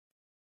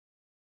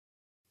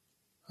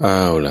อ้า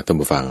วล่ะท่าน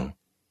ผู้ฟัง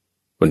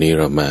วันนี้เ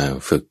รามา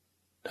ฝึก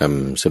ท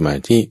ำสมา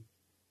ธิ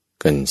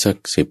กันสัก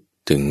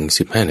10 ถึง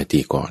 15 นาที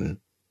ก่อน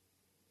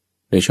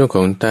ในช่วงข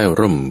องใต้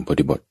ร่มโพ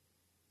ธิบท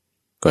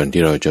ก่อน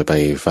ที่เราจะไป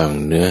ฟัง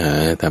เนื้อหา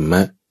ธรรม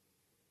ะ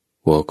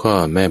หัวข้อ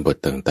แม่บท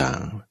ต่าง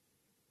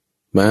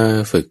ๆมา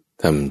ฝึก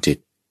ทำจิต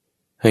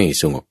ให้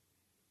สงบ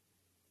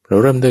เรา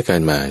เริ่มด้วยกา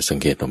รมาสัง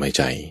เกตลมหายใ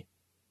จ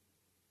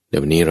เดี๋ย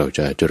ววันนี้เราจ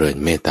ะเจริญ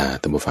เมตตา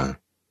ท่านผู้ฟัง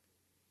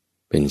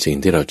เป็นสิ่ง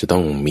ที่เราจะต้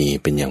องมี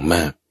เป็นอย่างม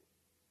าก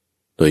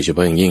โดยเฉพ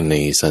าะอย่างยิ่งใน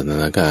สถา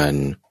นการ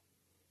ณ์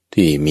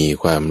ที่มี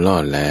ความล่อ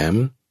แหลม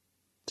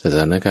สถ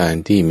านการ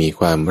ณ์ที่มี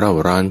ความเร่า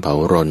ร้อนเผา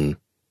รน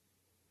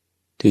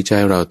ที่ใจ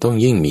เราต้อง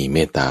ยิ่งมีเม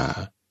ตตา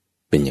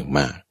เป็นอย่างม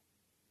าก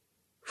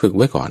ฝึกไ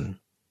ว้ก่อน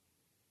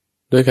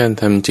ด้วยการ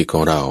ทำจิตข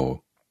องเรา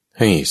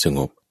ให้สง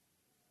บ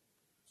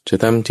จะ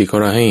ทำจิตของ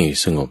เราให้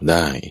สงบไ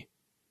ด้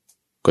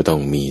ก็ต้อ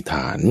งมีฐ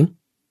าน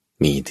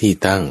มีที่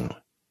ตั้ง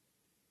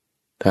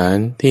ฐาน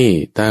ที่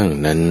ตั้ง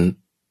นั้น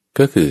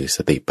ก็คือส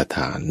ติปัฏฐ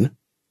าน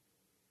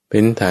เป็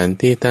นฐาน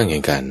ที่ตั้งแห่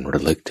งการร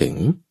ะลึกถึง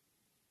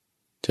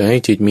จะให้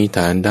จิตมีฐ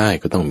านได้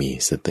ก็ต้องมี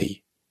สติ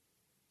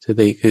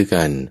คือก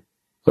าร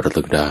ระ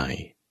ลึกได้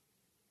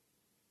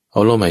เอา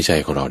ลมหายใจ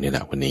ของเราเนี่ยแหล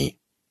ะวันนี้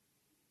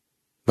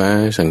มา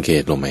สังเก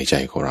ตลมหายใจ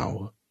ของเรา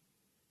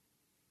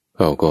เ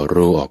ข้าก็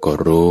รู้ออกก็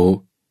รู้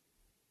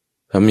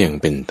ทำอย่าง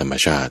เป็นธรรม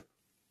ชาติ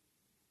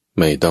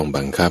ไม่ต้อง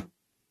บังคับ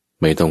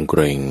ไม่ต้องเก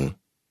รง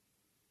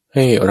ใ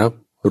ห้รับ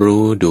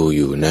รู้ดูอ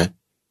ยู่นะ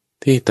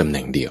ที่ตำแห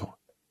น่งเดียว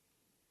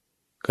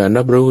การ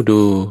รับรู้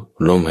ดู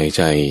ลมหายใ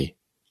จ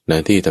ณ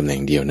ที่ตำแหน่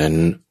งเดียวนั้น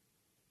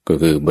ก็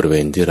คือบริเว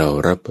ณที่เรา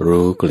รับ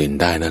รู้กลิ่น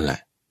ได้นั่นแหละ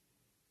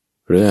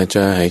หรืออาจจ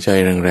ะหายใจ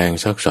แรง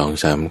ๆสัก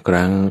2-3 ค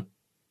รั้ง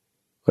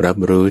รับ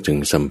รู้ถึง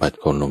สัมผัส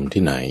ของลม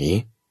ที่ไหน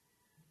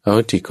เอา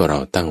จิตของเรา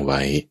ตั้งไ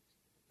ว้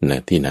ณ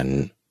ที่นั้น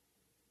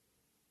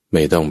ไ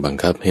ม่ต้องบัง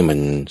คับให้มัน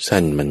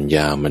สั้นมันย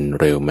าวมัน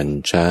เร็วมัน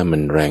ช้ามั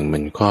นแรงมั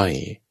นค่อย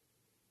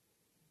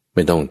ไ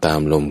ม่ต้องตาม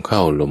ลมเข้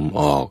าลม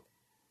ออก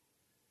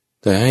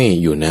แต่ให้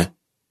อยู่นะ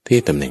ที่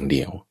ตำแหน่งเ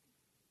ดียว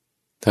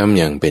ทำ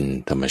อย่างเป็น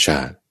ธรรมชา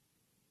ติ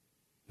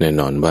แน่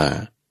นอนว่า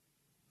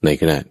ใน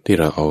ขณะที่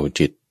เราเอา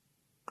จิต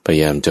พย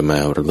ายามจะมา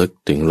ระลึก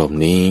ถึงลม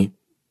นี้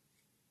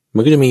มั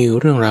นก็จะมี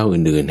เรื่องราว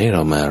อื่นๆให้เร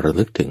ามาระ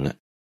ลึกถึง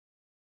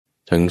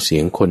ทั้งเสี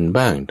ยงคน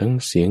บ้างทั้ง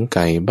เสียงไ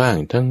ก่บ้าง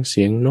ทั้งเ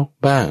สียงนก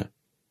บ้าง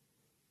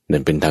นั่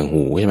นเป็นทาง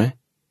หูใช่ไหม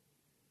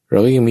เรา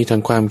ยังมีทา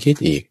งความคิด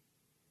อีก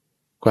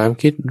ความ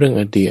คิดเรื่อง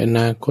อดีตอ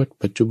นาคต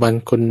ปัจจุบัน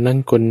คนนั้น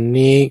คน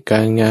นี้ก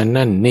ารงาน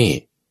นั่นนี่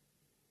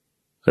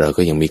เรา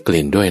ก็ยังมีก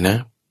ลิ่นด้วยนะ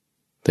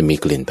แต่มี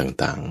กลิ่น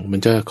ต่างๆมัน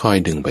จะคอย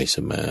ดึงไปเส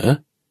มอ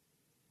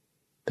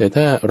แต่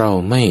ถ้าเรา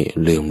ไม่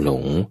ลืมหล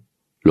ง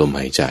ลม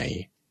หายใจ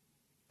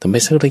ทำไป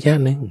สักระยะ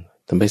หนึ่ง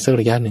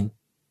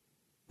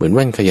เหมือนแ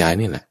ว่นขยาย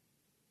นี่แหละ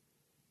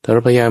ถ้าเร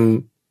าพยายาม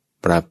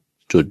ปรับ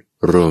จุด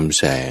รวม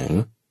แสง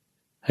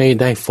ให้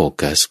ได้โฟ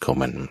กัสของ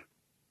มัน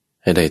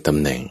ให้ได้ตำ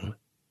แหน่ง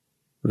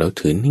แล้ว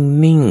ถือ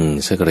นิ่ง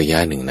ๆสักระยะ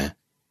หนึ่งนะ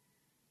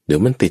เดี๋ยว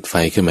มันติดไฟ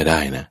ขึ้นมาได้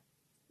นะ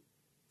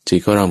จิต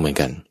ก็เราเหมือน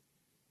กัน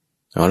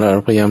เอาละเร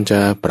าพยายามจะ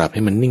ปรับใ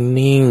ห้มัน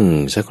นิ่ง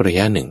ๆสักระ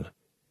ยะหนึ่ง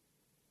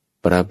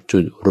ปรับจุ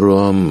ดร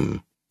วม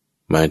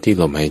มาที่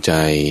ลมหายใจ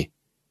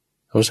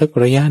เอาสัก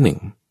ระยะหนึ่ง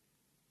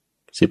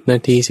10 นา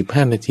ที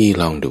15 นาที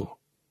ลองดู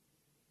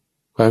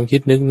ความคิ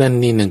ดนึกนั่น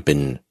นี่นั่นเป็น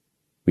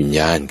วิญญ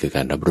าณคือก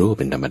ารรับรู้เ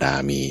ป็นธรรมดา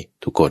มี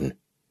ทุกคน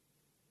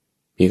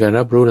มีการ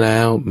รับรู้แล้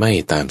วไม่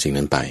ตามสิ่ง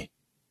นั้นไป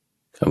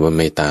คำว่าไ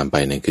ม่ตามไป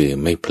นั่นคือ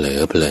ไม่เผลอ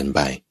เพลินไ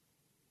ป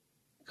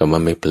คำว่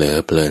าไม่เผลอ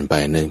เพลินไป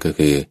นั่นก็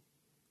คือ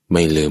ไ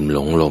ม่ลืมหล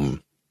งลม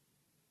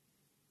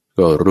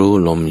ก็รู้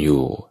ลมอ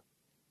ยู่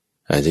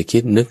อาจจะคิ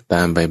ดนึกต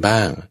ามไปบ้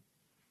าง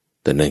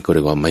แต่นั่นก็เรี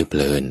ยกว่าไม่เพ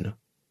ลิน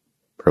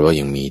เพราะว่า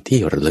ยังมีที่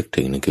ระลึก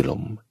ถึงนั่นคือล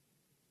ม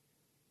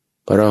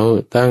พอเรา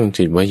ตั้ง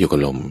จิตไว้อยู่กับ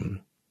ลม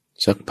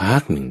สักพั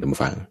กหนึ่งท่านผู้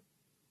ฟัง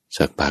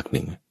สักพักห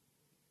นึ่ง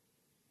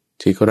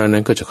จิตของเรานั้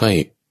นก็จะค่อย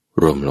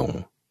รวมล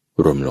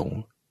ง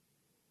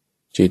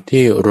จิต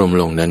ที่รวม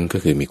ลงนั้นก็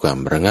คือมีความ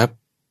ระงับ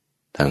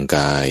ทางก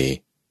าย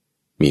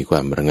มีควา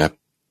มระงับ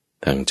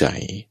ทางใจ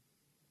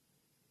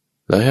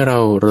แล้วให้เรา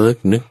ระลึก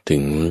นึกถึ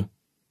ง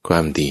ควา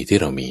มดีที่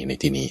เรามีใน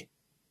ที่นี้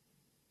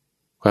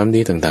ความดี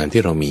ต่างๆ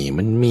ที่เรามี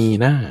มันมี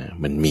นะ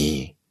มันมี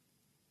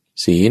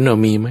ศีลเรา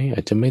มีไหมอ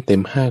าจจะไม่เต็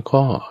ม5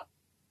 ข้อ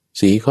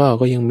4 ข้อ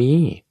ก็ยังมี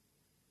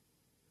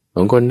บ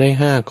างคนได้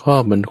5 ข้อ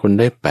บางคน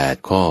ได้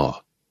8 ข้อ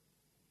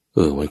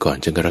วันก่อน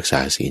ฉันก็รักษา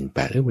ศีล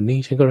8วันนี้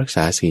ฉันก็รักษ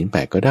าศีล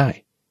8ก็ได้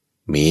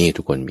มี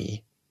ทุกคนมี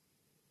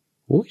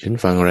ฉัน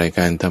ฟังรายก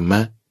ารธรรม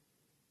ะ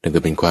นั่นก็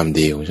เป็นความ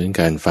ดีของฉัน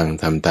การฟัง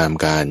ทำตาม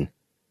การ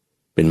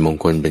เป็นมง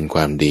คลเป็นคว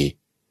ามดี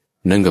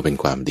นั่นก็เป็น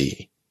ความดี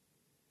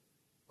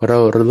เรา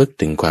ระลึก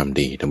ถึงความ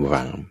ดีท่านผู้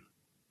ฟัง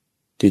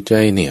จิตใจ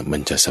เนี่ยมั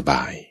นจะสบ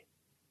าย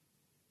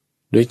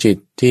ด้วยจิต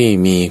ที่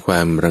มีคว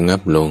ามระงั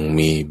บลง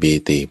มีปี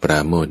ติปรา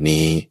โมทย์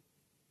นี้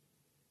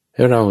ใ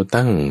ห้เรา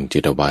ตั้งจิ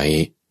ตเอาไว้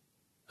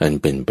อัน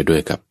เป็นไปด้ว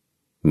ยกับ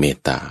เมต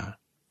ต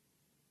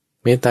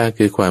า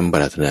คือความป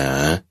รารถนา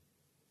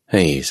ใ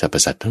ห้สรรพ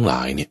สัตว์ทั้งหล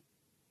ายเนี่ย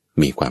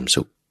มีความ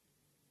สุข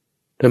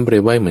ท่านเปรี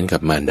ยบไว้เหมือนกั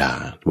บมารดา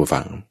ผู้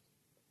ฟัง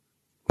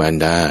มาร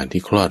ดา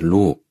ที่คลอด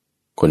ลูก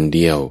คนเ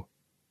ดียว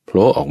โผ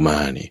ล่ออกมา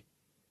นี่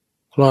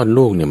คลอด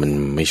ลูกเนี่ยมัน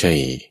ไม่ใช่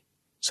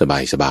ส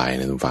บาย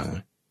นะทุกฝัง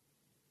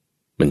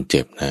มันเ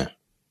จ็บนะ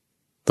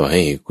ต่อใ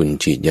ห้คุณ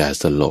ฉีดยา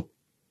สลบ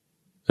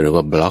หรือ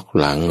ว่าบล็อก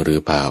หลังหรือ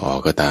ผ่าออ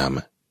กก็ตาม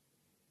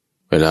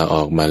เวลาอ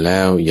อกมาแล้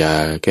วยา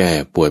แก้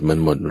ปวดมัน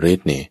หมดฤท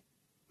ธิ์เนี่ย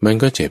มัน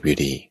ก็เจ็บอยู่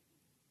ดี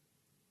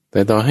แต่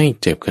ต่อให้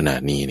เจ็บขนา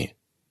ดนี้เนี่ย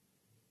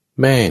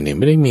แม่เนี่ยไ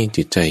ม่ได้มี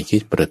จิตใจคิ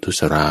ดประทุ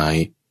ษร้าย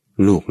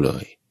ลูกเล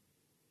ย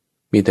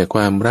มีแต่ค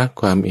วามรัก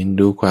ความเอ็น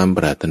ดูความป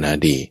รารถนา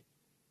ดี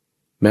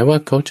แม้ว่า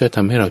เขาจะท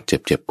ำให้เราเจ็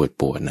บ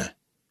ปวดนะ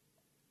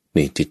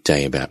นี่จิตใจ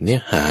แบบเนี้ย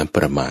หาป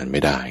ระมาณไม่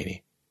ได้นี่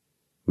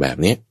แบบ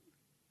เนี้ย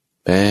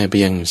แปรไป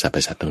ยังสรรพ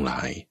สัตว์ทั้งหล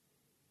าย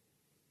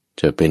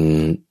จะเป็น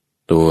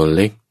ตัวเ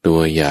ล็กตัว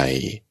ใหญ่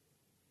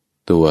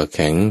ตัวแ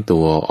ข็งตั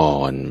วอ่อ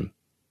น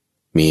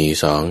มี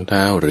2 เ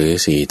ท้าหรือ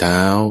4 เท้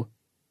า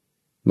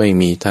ไม่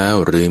มีเท้า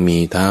หรือมี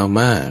เท้า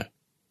มาก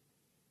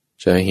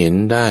จะเห็น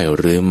ได้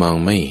หรือมอง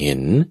ไม่เห็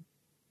น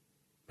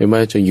ไม่ว่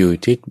าจะอยู่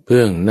ทิศเ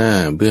บื้องหน้า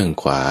เบื้อง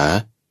ขวา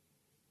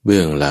เบื้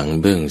องหลัง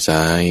เบื้อง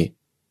ซ้าย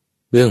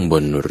เบื้องบ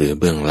นหรือ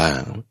เบื้องล่า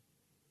ง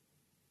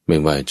ไม่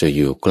ว่าจะอ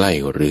ยู่ใกล้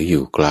หรืออ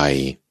ยู่ไกล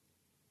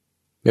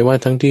ไม่ว่า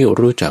ทั้งที่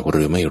รู้จักห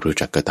รือไม่รู้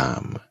จักก็ตา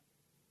ม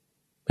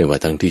ไม่ว่า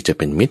ทั้งที่จะเ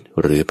ป็นมิตร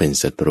หรือเป็น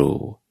ศัตรู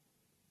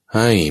ใ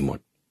ห้หมด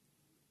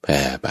แ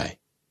ผ่ไป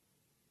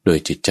โดย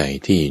จิตใจ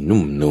ที่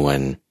นุ่มนวล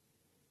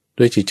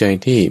ด้วยจิตใจ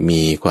ที่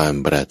มีความ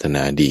ปรารถน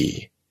าดี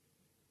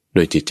โด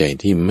ยจิตใจ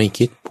ที่ไม่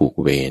คิดผูก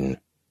เวร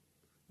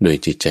โดย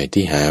จิตใจ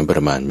ที่หาปร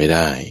ะมาณไม่ไ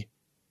ด้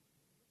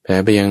แผ่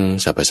ไปยัง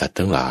สรรพสัตว์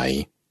ทั้งหลาย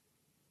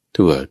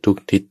ทั่วทุก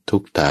ทิศทุ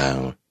กทาง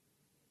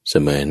เส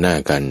มอหน้า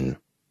กัน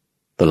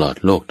ตลอด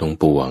โลกทั้ง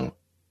ปวง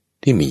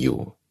ที่มีอยู่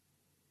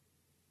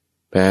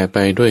แผ่ไป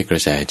ด้วยกร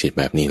ะแสจิต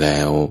แบบนี้แล้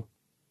ว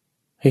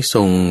ให้ท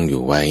รงอ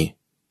ยู่ไว้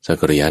สัก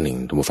ระยะหนึ่ง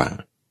ทุกฝั่ง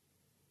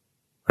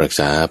รัก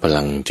ษาพ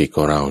ลังจิตข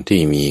องเราที่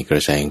มีกร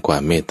ะแสควา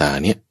มเมตตา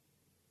เนี่ย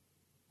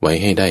ไว้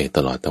ให้ได้ต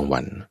ลอดทั้งวั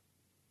น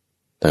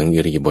ทั้งอิ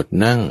ริยาบถ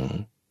นั่ง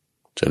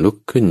จะลุก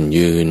ขึ้น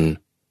ยืน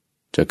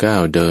จะก้า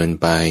วเดิน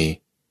ไป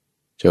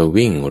จะ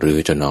วิ่งหรือ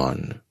จะนอน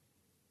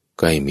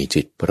ก็ให้มี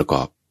จิตประก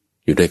อบ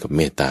อยู่ด้วยกับเ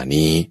มตตา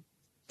นี้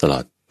ตลอ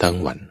ดทั้ง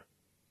วัน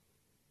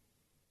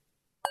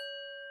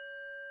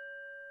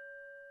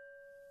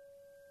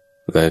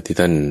และที่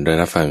ท่านได้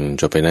รับฟัง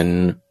จบไปนั้น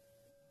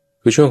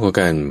คือช่วงของ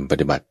การป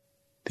ฏิบัติ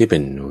ที่เป็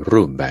น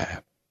รูปแบบ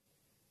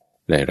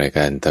ในรายก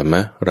ารธรรม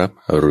รับ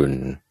อรุณ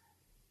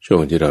ช่ว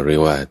งที่เราเรีย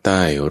กว่าใ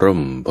ต้ร่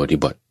มโพธิ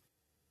บท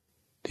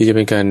ที่จะเ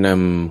ป็นการน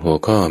ำหัว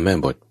ข้อแม่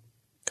บท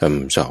ค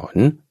ำสอน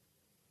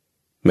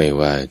ไม่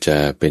ว่าจะ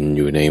เป็นอ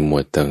ยู่ในหม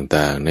วด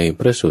ต่างๆในพ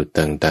ระสูตร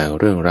ต่างๆ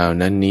เรื่องราว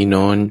นั้นนี้โ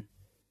น้น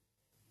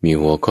มี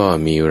หัวข้อ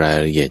มีราย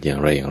ละเอียดอย่า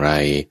งไร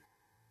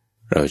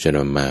เราจะน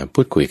ำมา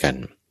พูดคุยกัน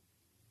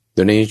โด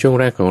ยในช่วง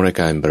แรกของราย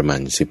การประมา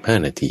ณ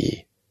15 นาที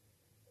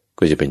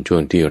ก็จะเป็นช่ว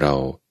งที่เรา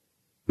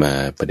มา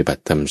ปฏิบั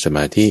ติทำสม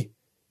าธิ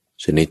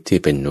ชนิดที่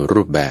เป็น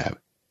รูปแบบ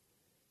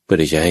เพื่อ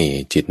ที่จะให้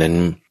จิตนั้น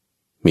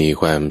มี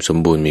ความสม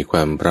บูรณ์มีคว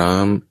ามพร้อ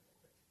ม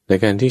ใน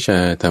การที่จะ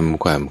ท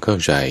ำความเข้า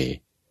ใจ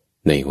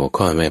ในหัว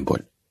ข้อแม่บ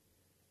ท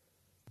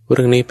เ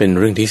รื่องนี้เป็น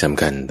เรื่องที่ส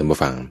ำคัญท่านผู้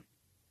ฟัง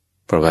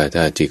เพราะว่า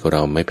ถ้าจิตของเร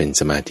าไม่เป็น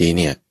สมาธิ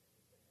เนี่ย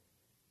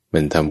มั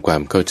นทำควา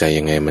มเข้าใจ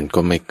ยังไงมันก็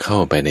ไม่เข้า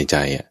ไปในใจ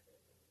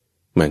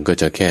มันก็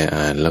จะแค่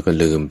อ่านแล้วก็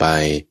ลืมไป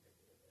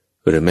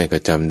หรือแม่ก็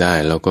จำได้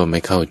แล้วก็ไม่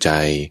เข้าใจ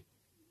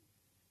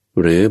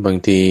หรือบาง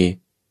ที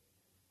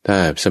ถ้า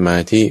สมา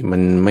ธิมั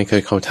นไม่ค่อ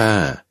ยเข้าท่า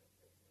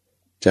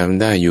จ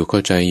ำได้อยู่เข้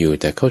าใจอยู่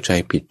แต่เข้าใจ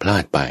ผิดพลา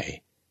ดไป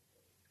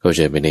เข้าใ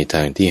จไปในท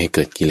างที่ให้เ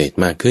กิดกิเลส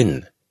มากขึ้น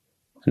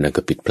อันนั้น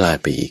ก็ผิดพลาด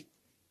ไปอีก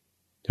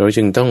เรา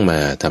จึงต้องมา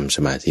ทำส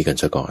มาธิกัน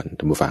ซะก่อน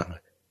ท่านผู้ฟัง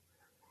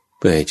เ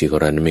พื่อให้จิตของ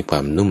เรามีควา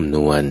มนุ่มน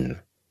วล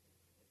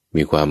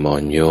มีความอ่อ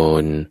นโย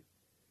น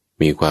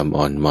มีความ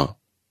อ่อนเหมาะ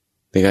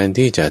ในการ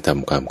ที่จะท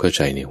ำความเข้าใ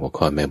จในหัว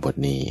ข้อแม่บท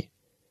นี้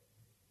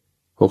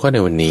หัวข้อใน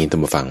วันนี้ท่า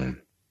นผู้ฟัง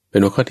เป็น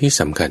หัวข้อที่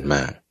สำคัญม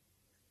าก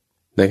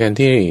ในการ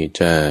ที่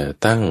จะ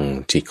ตั้ง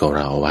จิตของเ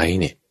ราเอาไว้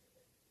เนี่ย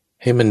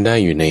ให้มันได้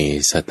อยู่ใน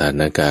สถา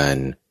นการ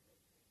ณ์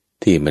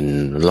ที่มัน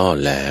ล่อ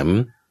แหลม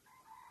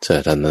ส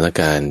ถาน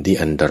การณ์ที่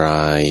อันตร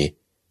าย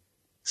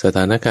สถ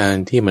านการ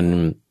ณ์ที่มัน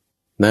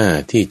น่า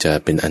ที่จะ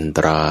เป็นอันต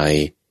ราย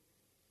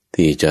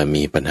ที่จะ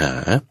มีปัญหา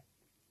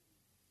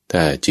ถ้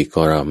าจิตข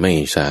องเราไม่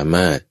สาม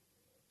ารถ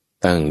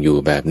ตั้งอยู่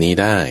แบบนี้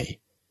ได้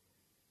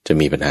จะ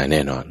มีปัญหาแ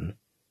น่นอน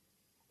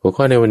หัว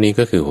ข้อในวันนี้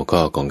ก็คือหัวข้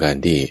อของการ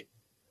ที่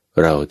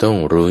เราต้อง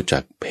รู้จั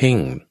กเพ่ง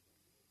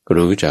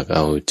รู้จักเอ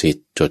าจิต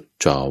จด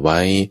จ่อไว้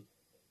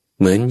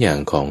เหมือนอย่าง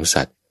ของ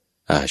สัตว์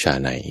อาชา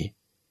ไหน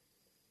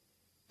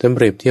ท่านเป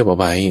รียบเทียบเอา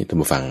ไว้ท่าน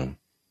ผู้ฟัง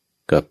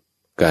กับ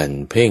การ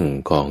เพ่ง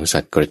ของสั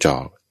ตว์กระจอ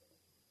ก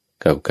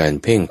กับการ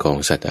เพ่งของ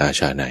สัตว์อา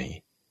ชาไหน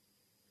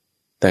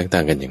แตกต่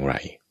างกันอย่างไร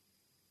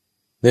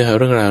เนื้อหา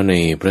เรื่องราวใน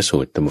พระสู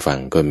ตรท่านผู้ฟัง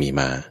ก็มี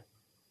มา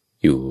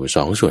อยู่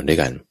2 ส่วนด้วย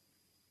กัน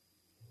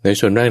ใน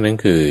ส่วนแรกนั้น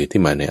คือ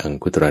ที่มาในอัง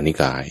คุตรนิ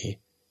กาย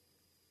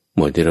หม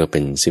วดที่เราเป็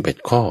น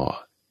11 ข้อ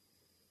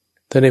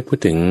ถ้าได้พูด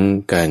ถึง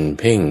การ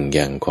เพ่งอ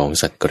ย่างของ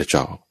สัตว์กระจ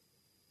อก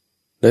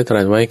ได้ต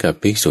รัสไว้กับ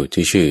ภิกษุ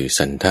ที่ชื่อ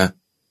สันทะ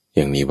อ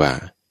ย่างนี้ว่า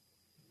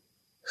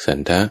สัน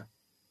ทะ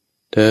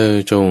เธอ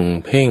จง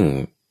เพ่ง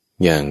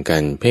อย่างกา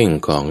รเพ่ง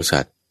ของ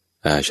สัตว์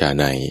อาชา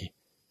ใน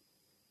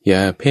อย่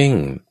าเพ่ง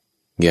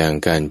อย่าง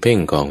การเพ่ง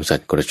ของสัต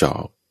ว์กระจอ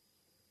ก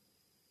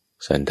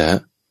สันทะ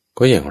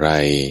ก็อย่างไร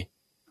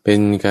เป็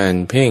นการ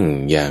เพ่ง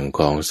อย่างข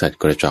องสัตว์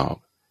กระจอก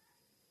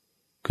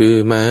คือ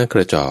ม้าก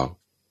ระจอก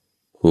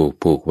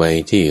ผูกไว้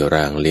ที่ร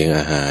างเลี้ยง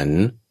อาหาร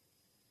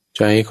ใ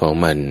จของ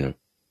มัน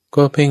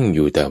ก็เพ่งอ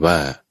ยู่แต่ว่า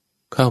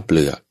ข้าวเป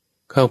ลือก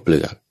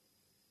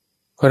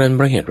เพราะนั้นเพ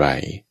ราะเหตุไร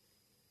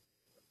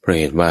เพราะ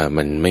เหตุว่า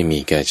มันไม่มี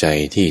แก่ใจ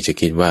ที่จะ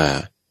คิดว่า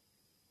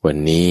วัน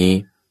นี้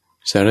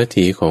สาร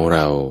ถีของเร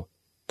า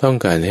ต้อง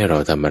การให้เรา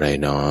ทำอะไร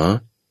หนอ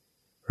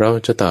เรา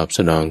จะตอบส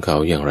นองเขา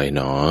อย่างไรห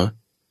นอ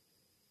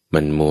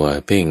มันมัว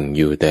เพ่งอ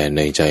ยู่แต่ใ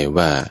นใจ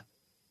ว่า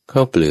ข้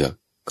าวเปลือ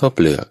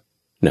ก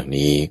ดัง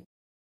นี้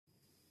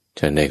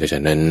ฉันใดก็ฉ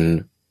ะนั้น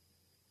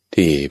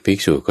ที่ภิก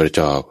ษุกระจ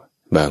อก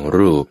บาง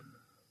รูป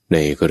ใน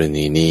กร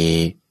ณีนี้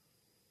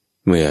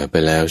เมื่อไป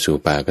แล้วสู่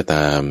ป่าก็ต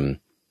าม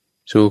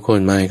สู่โค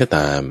นไม้ก็ต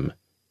าม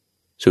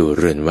สู่เ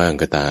รือนว่าง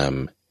ก็ตาม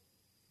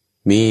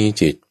มี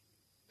จิต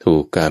ถู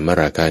กกาม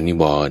ราคะนิ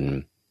วรณ์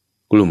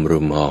กลุ่มรุ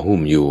มห่อหุ้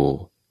มอยู่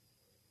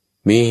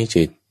มี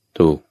จิต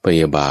ถูกพ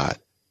ยาบาท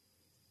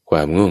คว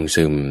ามง่วง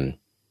ซึม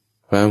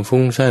ความ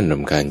ฟุ้งซ่านร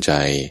ำคาญใจ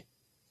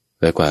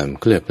และความ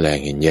เคลือบแคลง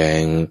เห็นแย้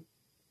ง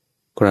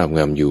ครอบง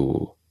ำอยู่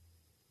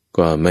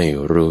ก็ไม่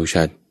รู้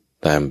ชัด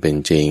ตามเป็น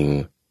จริง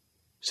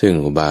ซึ่ง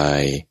อุบา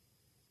ย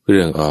เ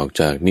รื่องออก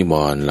จากนิว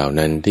รณ์เหล่า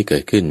นั้นที่เกิ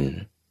ดขึ้น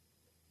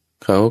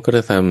เขากร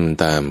ะท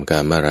ำตามกา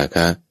มราค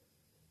ะ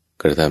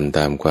กระทำต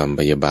ามความ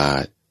พยาบา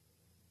ท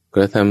ก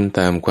ระทำต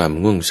ามความ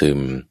ง่วงซึ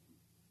ม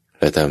ก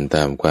ระทำต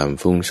ามความ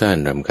ฟุ้งซ่าน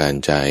รำคาญ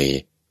ใจ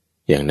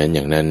อย่าง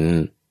นั้น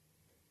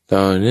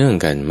ต่อเนื่อง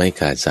กันไม่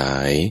ขาดสา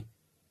ย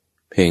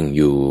เพ่งอ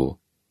ยู่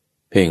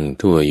เพ่ง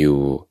ทั่วอ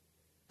ยู่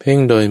เพ่ง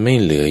โดยไม่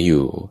เหลืออ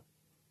ยู่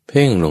เ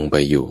พ่งลงไป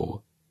อยู่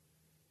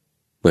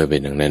เมื่อเป็น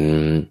ดังนั้น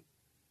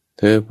เ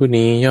ธอผู้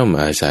นี้ย่อม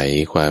อาศัย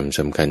ความส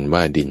ำคัญว่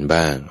าดิน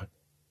บ้าง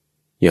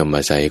ย่อมอ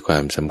าศัยควา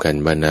มสำคัญ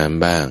ว่าน้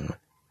ำบ้าง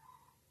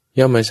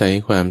ย่อมอาศัย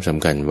ความส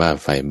ำคัญว่า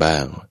ไฟบ้า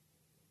ง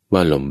ว่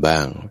าลมบ้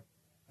าง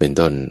เป็น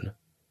ต้น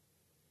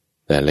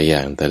แต่ละอย่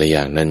าง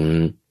นั้น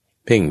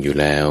เพ่งอยู่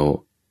แล้ว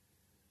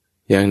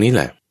อย่างนี้แ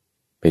หละ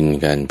เป็น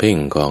การเพ่ง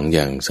ของอ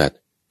ย่างสัต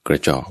ว์กร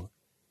ะจอก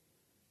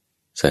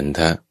สันท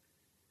ะ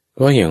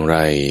ก็อย่างไร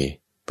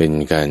เป็น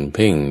การเ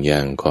พ่งอย่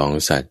างของ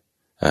สัตว์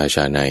อาช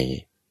าใน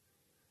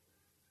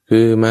คื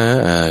อม้า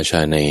อาช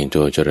าใน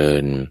ตัวเจริ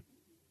ญ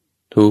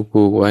ถูก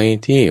ผูกไว้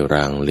ที่ร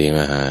างเลี้ยง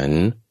อาหาร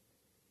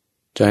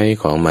ใจ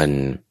ของมัน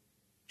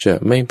จะ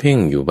ไม่เพ่ง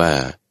อยู่ว่า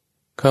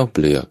ข้าวเป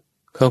ลือก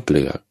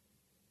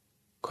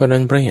ข้อนั้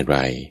นเพราะเหตุไร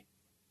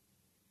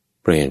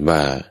เพราะเหตุว่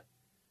า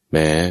แ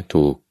ม้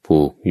ถูกผู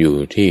กอยู่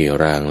ที่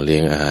รางเลี้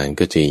ยงอาหาร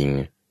ก็จริง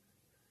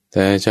แ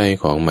ต่ใจ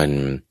ของมัน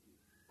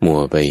มั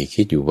วไป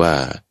คิดอยู่ว่า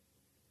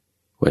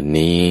วัน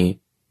นี้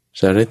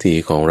สารถี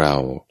ของเรา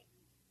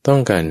ต้อ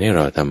งการให้เ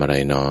ราทำอะไร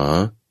หนอ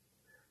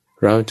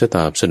เราจะต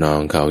อบสนอง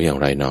เขาอย่าง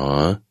ไรหนอ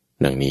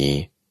ดังนี้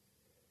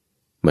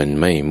มัน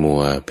ไม่มั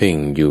วเพ่ง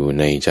อยู่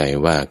ในใจ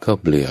ว่าข้าว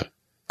เปลือ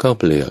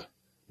ก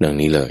ดัง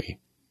นี้เลย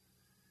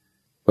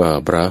ก็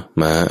เพราะ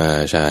ม้าอา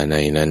ชาใน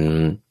นั้น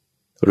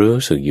รู้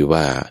สึกอยู่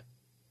ว่า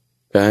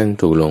การ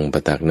ถูกลงปร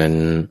ะตักนั้น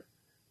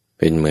เ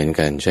ป็นเหมือน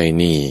การใช้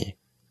หนี้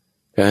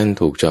การ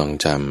ถูกจอง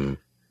จ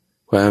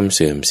ำความเ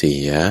สื่อมเสี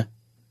ย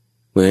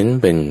เหมือน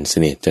เป็นเส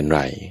น่ห์จันไร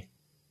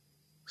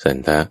สัน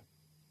ทะ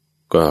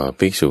ก็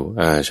ภิกษุ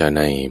อาชาใ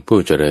นผู้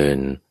เจริญ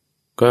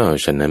ก็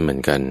ฉะนั้นเหมือ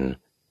นกัน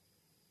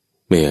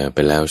เมื่อไป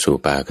แล้วสู่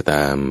ป่าก็ต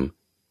าม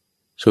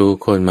สู่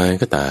โคนไม้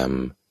ก็ตาม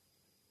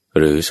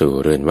หรือสู่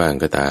เรือนว่าง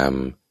ก็ตาม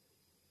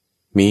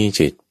มี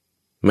จิต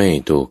ไม่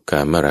ถูกก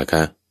ามราค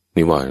ะ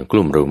นิวรณ์ก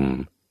ลุ่มรุม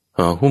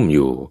ห่อหุ้มอ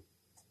ยู่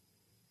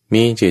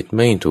มีจิตไ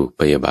ม่ถูก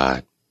พยาบาท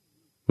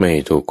ไม่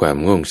ถูกความ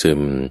ง่วงซึ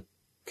ม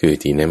คือ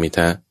ถีนมิท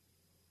ะ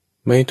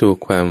ไม่ถูก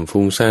ความ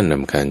ฟุ้งซ่านร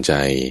ำคาญใจ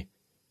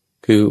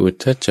คืออุท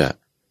ธัจจะ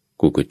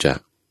กุกุจจะ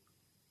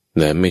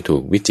และไม่ถู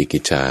กวิจิกิ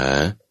จฉา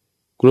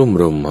กลุ่ม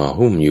รุมห่อ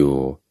หุ้มอยู่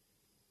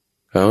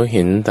เขาเ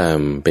ห็นตาม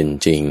เป็น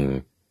จริง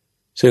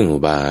ซึ่งอุ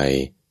บาย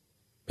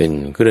เป็น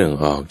เครื่อง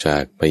ออกจา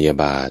กพยา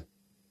บาท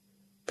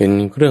เป็น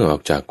เครื่องออ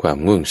กจากความ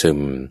ง่วงซึม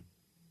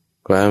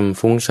ความ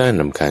ฟุ้งซ่าน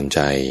รำคาญใจ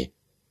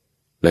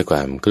และคว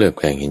ามเคลือบแ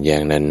คลงเห็นแย้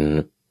งนั้น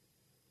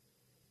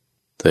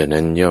เธอ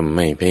นั้นย่อมไ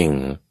ม่เพ่ง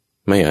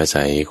ไม่อา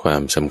ศัยควา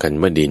มสำคัญ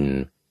ว่าดิน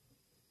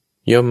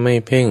ย่อมไม่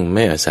เพ่งไ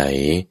ม่อาศัย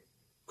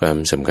ความ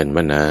สำคัญ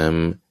ว่าน้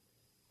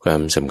ำควา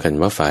มสำคัญ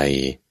ว่าไฟ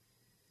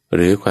ห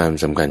รือความ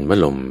สำคัญว่า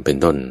ลมเป็น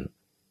ต้น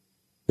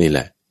นี่แห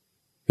ละ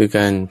คือก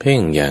ารเพ่ง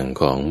อย่าง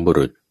ของบุ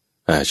รุษ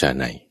อาชา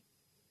ใน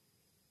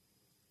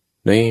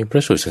ในพร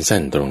ะสูตรสั้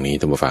นๆตรงนี้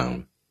ท่านผู้ฟัง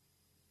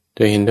จ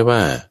ะเห็นได้ว่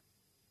า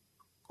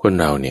คน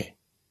เราเนี่ย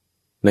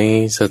ใน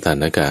สถา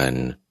นการ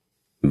ณ์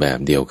แบบ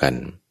เดียวกัน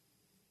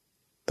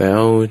แต่เอ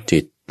าจิ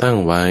ตตั้ง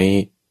ไว้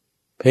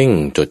เพ่ง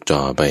จดจ่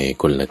อไป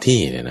คนละ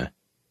ที่เนี่ยนะ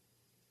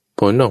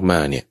ผลออกมา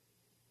เนี่ย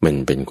มัน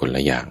เป็นคนล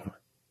ะอย่าง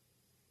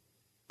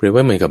รียบ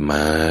ว่าเหมือนกับ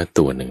ม้า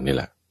ตัวหนึ่งนี่แ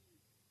หละ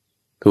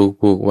ถูก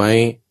ผูกไว้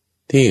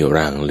ที่ร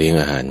างเลี้ยง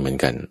อาหารเหมือน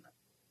กัน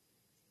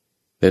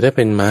แต่ถ้าเ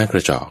ป็นม้ากร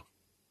ะจอก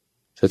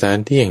สถาน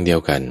ที่อย่างเดีย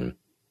วกัน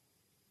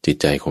จิต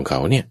ใจของเขา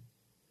เนี่ย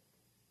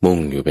มุ่ง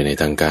อยู่ไปใน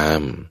ทางกา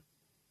ม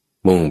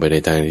มุ่งไปใน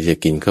ทางที่จะ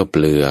กินข้าวเป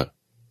ลือก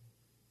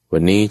วั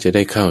นนี้จะไ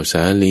ด้ข้าวส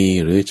าลี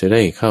หรือจะไ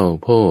ด้ข้าว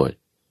โพด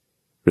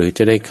หรือจ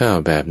ะได้ข้าว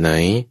แบบไหน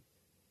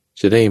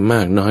จะได้ม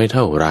ากน้อยเ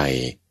ท่าไหร่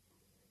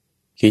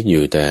คิดอ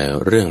ยู่แต่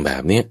เรื่องแบ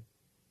บเนี้ย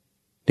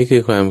นี่คื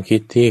อความคิ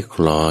ดที่ค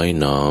ล้อย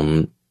น้อม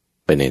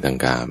ไปในทาง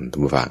กามทุ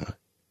กฝั่ง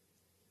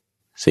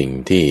สิ่ง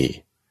ที่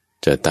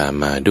จะตาม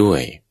มาด้ว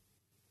ย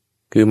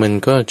คือมัน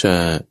ก็จะ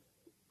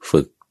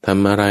ฝึกท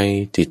ำอะไร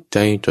จิตใจ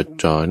จด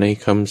จ่อใน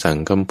คำสั่ง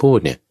คำพูด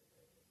เนี่ย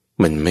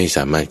มันไม่ส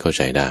ามารถเข้าใ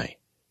จได้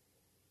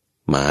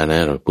ม้านะ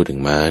เราพูดถึ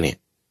งม้าเนี่ย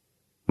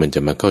มันจะ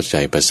มาเข้าใจ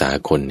ภาษา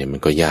คนเนี่ยมัน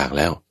ก็ยากแ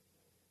ล้ว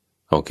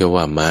เอาแค่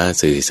ว่าม้า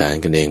สื่อสาร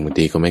กันเองบาง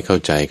ทีก็ไม่เข้า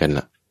ใจกัน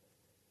ล่ะ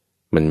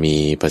มันมี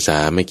ภาษา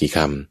ไม่กี่ค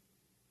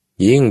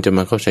ำยิ่งจะม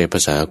าเข้าใจภ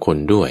าษาคน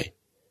ด้วย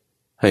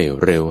ให้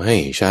เร็วให้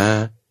ช้า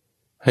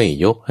ให้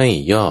ยกให้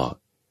ย่อ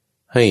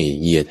ให้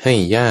เหยียดให้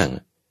ย่าง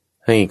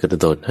ให้กระ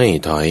โดดให้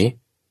ถอย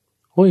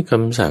โอ้ยค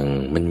ำสั่ง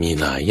มันมี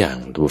หลายอย่าง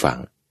ทุกฝั่ง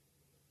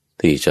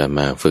ที่จะม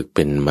าฝึกเ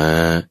ป็นม้า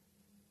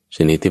ช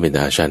นิดที่เป็น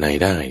อาชาไน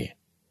ได้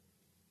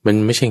มัน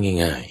ไม่ใช่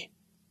ง่าย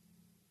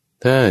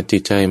ๆถ้าจิ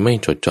ตใจไม่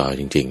จดจ่อ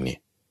จริงๆเนี่ย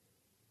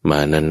ม้า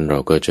นั้นเรา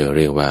ก็จะเ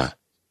รียกว่า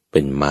เป็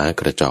นม้า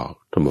กระจอก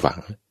ทุกฝั่ง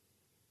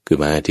คือ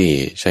ม้าที่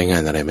ใช้งา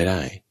นอะไรไม่ไ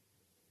ด้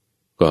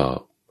ก็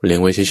เลี้ยง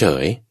ไว้เฉ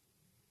ย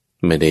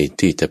ๆไม่ได้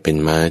ที่จะเป็น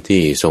ม้า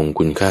ที่ทรง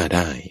คุณค่าไ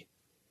ด้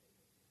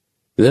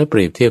แล้วเป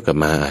รียบเทียบกับ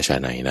ม้าอาชา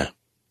ไนนะ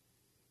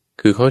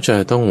คือเขาจะ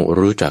ต้อง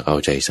รู้จักเอา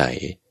ใจใส่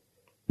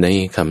ใน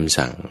คำ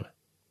สั่ง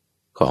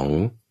ของ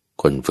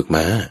คนฝึก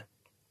ม้า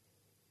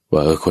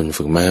ว่าคน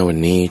ฝึกม้าวัน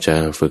นี้จะ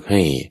ฝึกใ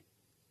ห้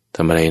ท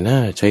ำอะไรน่า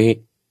ใช้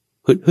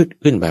ฮึด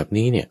ขึ้นแบบ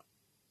นี้เนี่ย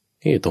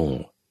ตรง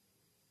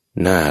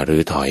หน้าหรื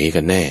อถอย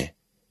กันแน่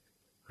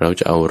เรา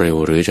จะเอาเร็ว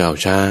หรือจะเอา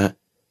ช้า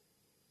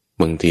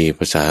บางทีภ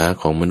าษา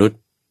ของมนุษย์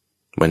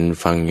มัน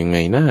ฟังยังไง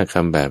หน้าค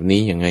ำแบบ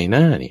นี้ยังไงห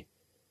น้านี่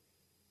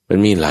มัน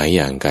มีหลายอ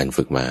ย่างการ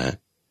ฝึกม้า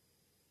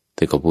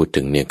ที่เขาพูด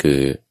ถึงเนี่ยคื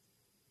อ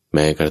แ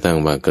ม้กระทั่ง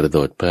ว่ากระโด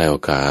ดแพร่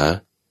ขา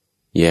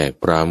แยก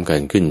พร้อมกั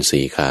นขึ้น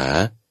สี่ขา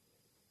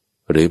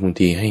หรือบาง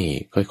ทีให้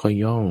ค่อย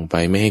ๆย่องไป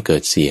ไม่ให้เกิ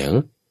ดเสียง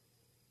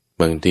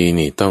บางที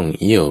นี่ต้อง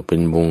เอี้ยวเป็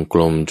นวงก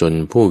ลมจน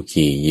ผู้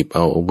ขี่หยิบเอ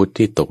าอาวุธ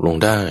ที่ตกลง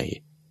ได้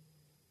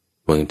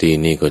บางที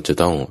นี่ก็จะ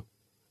ต้อง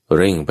เ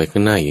ร่งไปข้า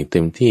งหน้าอย่างเต็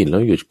มที่แล้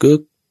วหยุดกึก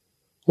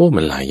โอ้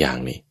มันหลายอย่าง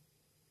นี่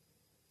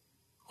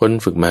คน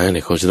ฝึกม้าเ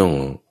นี่ยเขาจะต้อง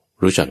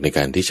รู้จักในก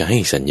ารที่จะให้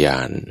สัญญา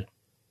ณ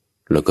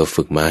แล้วก็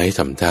ฝึกม้าให้ท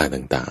ำท่า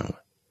ต่าง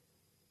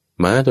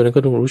ๆม้าตัวนั้น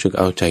ก็ต้องรู้สึก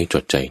เอาใจจ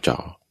ดใจจ่อ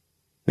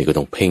นี่ก็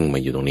ต้องเพ่งมา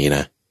อยู่ตรงนี้น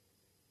ะ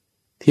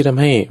ที่ทำ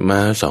ให้ม้า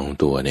สอง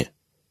ตัวเนี่ย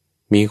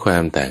มีควา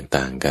มแตก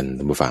ต่างกัน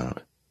ท่านผู้ฟัง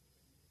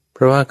เพ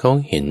ราะว่าเขา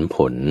เห็นผ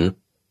ล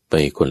ไป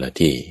คนละ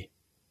ที่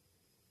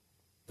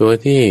ตัว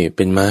ที่เ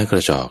ป็นม้ากร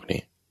ะจอกเนี่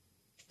ย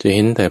จะเ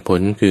ห็นแต่ผ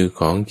ลคือ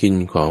ของกิน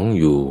ของ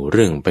อยู่เ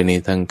รื่องไปใน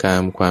ทางกา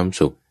มความ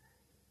สุข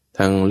ท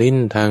างลิ้น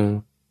ทาง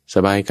ส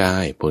บายกา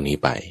ยพวกนี้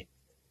ไป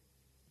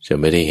จะ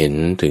ไม่ได้เห็น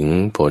ถึง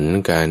ผล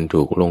การ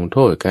ถูกลงโท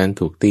ษการ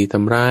ถูกตีท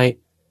ำร้าย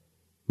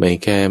ไม่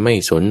แค่ไม่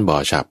สนบ่อ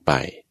ฉับไป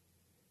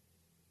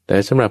แต่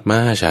สำหรับม้า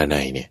อาชาไน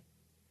เนี่ย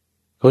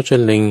เขาจะ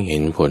เล็งเห็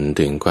นผล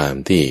ถึงความ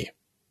ที่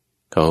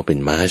เขาเป็น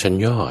ม้าชั้น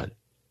ยอด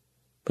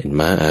เป็น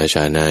ม้าอาช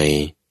าไน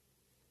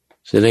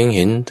จะเล็งเ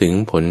ห็นถึง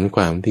ผลค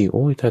วามที่โ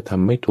อ้ยถ้าท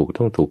ำไม่ถูก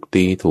ต้องถูก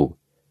ตีถูก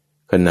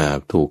ขนาบ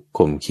ถูก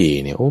ข่มขี่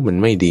เนี่ยโอ้มัน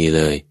ไม่ดีเ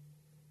ลย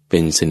เป็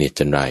นสนิท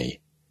จันไร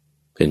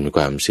เป็นค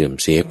วามเสื่อม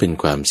เสียเป็น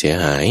ความเสีย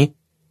หาย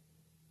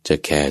จะ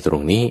แคร์ตร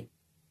งนี้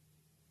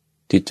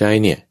จิตใจ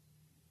เนี่ย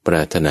ปร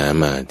ารถนา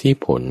มาที่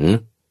ผล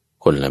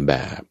คนละแบ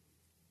บ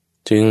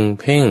จึง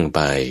เพ่งไ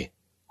ป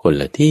คน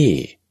ละที่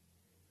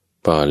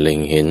พอเล็ง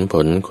เห็นผ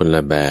ลคนล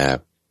ะแบบ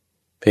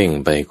เพ่ง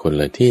ไปคน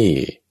ละที่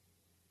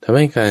ทำใ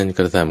ห้การก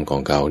ระทำขอ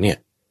งเขาเนี่ย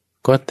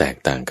ก็แตก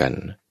ต่างกัน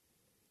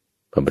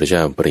พระพุทธเจ้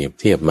าเปรียบ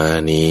เทียบมา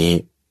นี้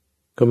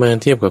ก็มา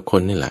เทียบกับค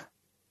นนี่แหละ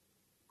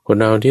คน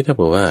เราที่ถ้า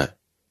บอกว่า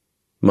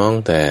มอง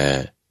แต่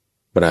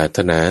ปรารถ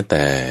นาแ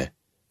ต่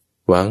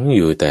หวังอ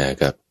ยู่แต่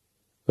กับ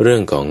เรื่อ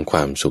งของคว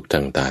ามสุขทา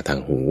งตาทา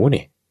งหูเ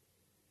นี่ย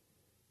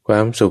คว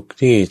ามสุข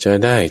ที่จะ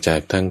ได้จา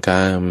กทางก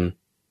าม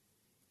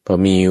พอ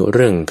มีเ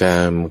รื่องกา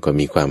มก็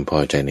มีความพอ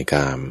ใจในก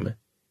าม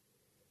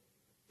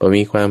พอ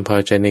มีความพอ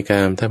ใจในก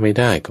ามถ้าไม่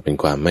ได้ก็เป็น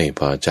ความไม่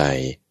พอใจ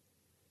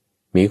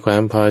มีควา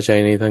มพอใจ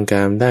ในทางก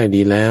ามได้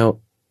ดีแล้ว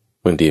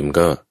บางทีมัน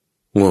ก็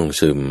ง่วง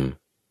ซึม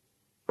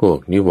พวก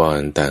นิวร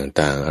ณ์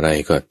ต่างๆอะไร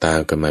ก็ตาม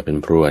กันมาเป็น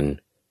พรวน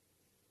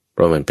เพ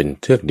ราะมันเป็น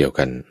เทือกเดียว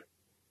กัน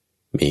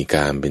มีก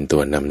ามเป็นตั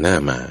วนำหน้า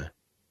มา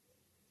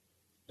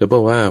แล้วบอ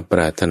กว่าป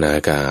รารถนา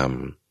กาม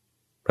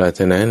ปรารถ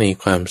นาใน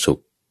ความสุ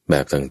ขแบ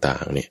บต่า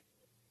งๆเนี่ย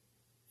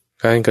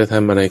การกระท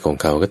ำอะไรของ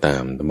เขาก็ตา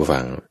มท่านผู้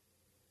ฟัง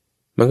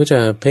มันก็จะ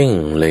เพ่ง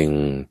เล็ง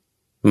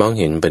มอง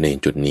เห็นไปใน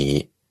จุดนี้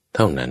เ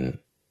ท่านั้น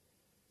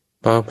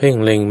พอเพ่ง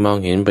เล็งมอง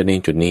เห็นไปใน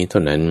จุดนี้เท่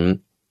านั้น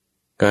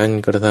การ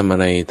กระทำอะ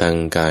ไรทาง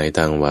กายท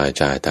างวา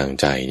จาทาง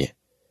ใจเนี่ย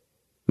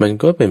มัน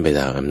ก็เป็นไป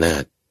ตามอำนา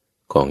จ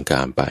ของก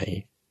ามไป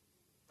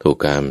ถูก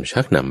กาม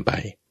ชักนำไป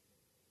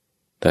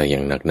แต่อย่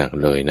างหนัก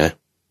ๆเลยนะ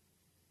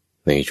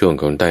ในช่วง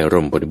ของใต้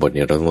ร่มบทบทเ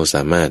นี่ยเราต้องส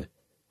ามารถ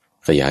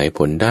ขยายผ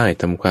ลได้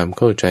ทำความเ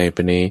ข้าใจไป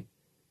ใน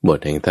บท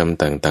แห่งธรรม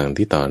ต่างๆ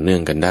ที่ต่อเนื่อ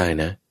งกันได้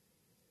นะ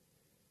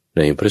ใ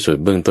นพระสูต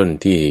รเบื้องต้น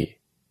ที่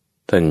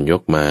ท่านย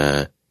กมา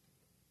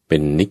เป็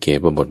นนิเก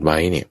ปบทไว้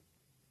เนี่ย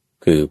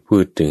คือพู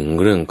ดถึง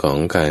เรื่องของ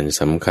การ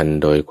สำคัญ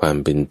โดยความ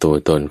เป็นตัว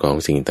ตนของ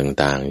สิ่ง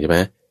ต่างๆใช่ไหม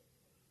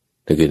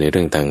นั่นคือในเ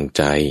รื่องทางใ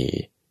จ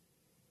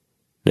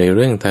ในเ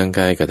รื่องทางก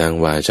ายกับทาง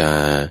วาจา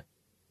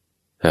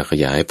ถ้าข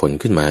ยายผล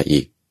ขึ้นมา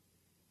อีก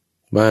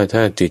ว่าถ้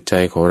าจิตใจ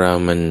ของเรา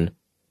มัน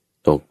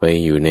ตกไป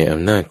อยู่ในอ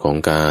ำนาจของ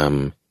กาม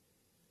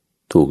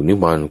ถูกนิ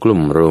วรณ์กลุ่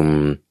มรุม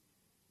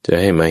จะ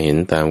ให้มาเห็น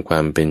ตามควา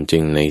มเป็นจริ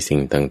งในสิ่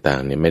งต่า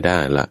งๆเนี่ยไม่ได้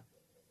ละ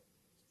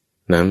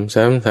นำ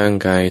ซ้ำทาง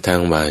กายทาง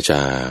วาจ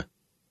า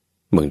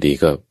บางที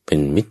ก็เป็น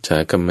มิจฉา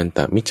กัมมันต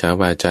มิจฉา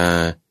วาจา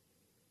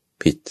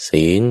ผิด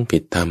ศีลผิ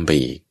ดธรรมไป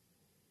อีก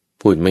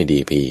พูดไม่ดี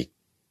ไปอีก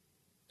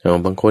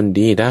บางคน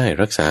ดีได้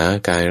รักษา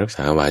กายรักษ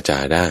าวาจา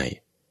ได้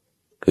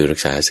คือรัก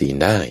ษาศีล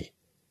ได้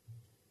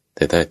แ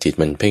ต่ถ้าจิต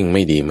มันเพ่งไ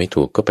ม่ดีไม่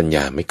ถูกก็ปัญญ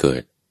าไม่เกิ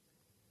ด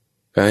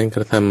การก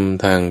ระท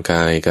ำทางก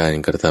ายการ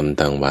กระทำ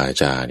ทางวา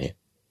จาเนี่ย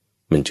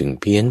มันจึง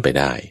เพี้ยนไป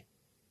ได้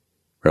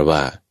เพราะว่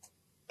า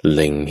เ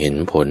ล็งเห็น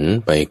ผล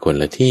ไปคน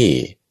ละที่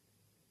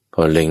พ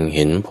อเล็งเ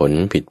ห็นผล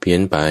ผิดเพี้ย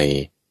นไป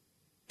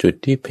จุด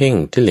ที่เพ่ง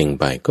ที่เล็ง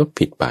ไปก็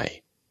ผิดไป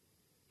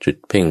จุด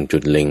เพ่งจุ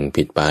ดเล็ง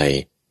ผิดไป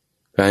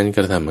การก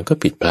ระทำมันก็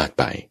ผิดพลาด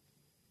ไป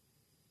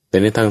แต่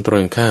ในทางตร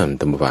งข้าม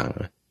ตามฟัง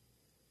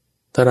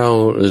ถ้าเรา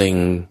เล็ง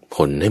ผ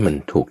ลให้มัน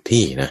ถูก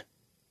ที่นะ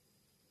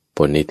ผ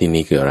ลในที่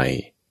นี้คืออะไร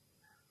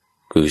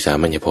คือสา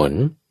มัญญผล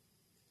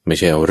ไม่ใ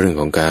ช่เอาเรื่อง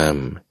ของกาม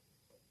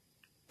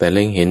แต่เ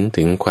ล็งเห็น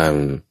ถึงความ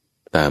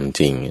ตาม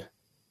จริง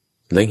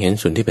เล็งเห็น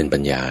ส่วนที่เป็นปั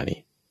ญญานี่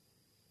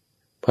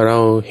พอเรา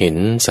เห็น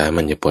สา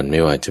มัญญผลไม่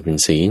ว่าจะเป็น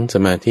ศีลส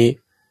มาธิ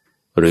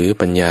หรือ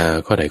ปัญญา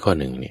ข้อใดข้อ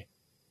หนึ่งเนี่ย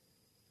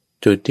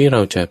จุดที่เร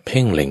าจะเ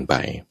พ่งเล็งไป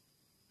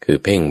คือ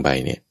เพ่งไป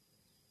เนี่ย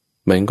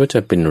มันก็จะ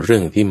เป็นเรื่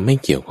องที่ไม่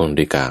เกี่ยวข้อง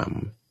ด้วยกาม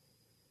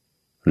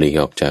หลีก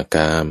ออกจากก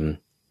าม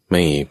ไ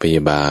ม่พย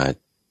าบาท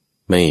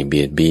ไม่เ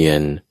บียดเบีย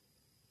น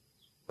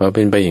พอเ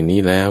ป็นไปอย่าง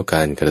นี้แล้วก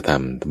ารกระท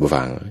ำระ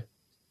วัง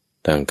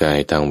ทางกาย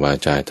ทางวา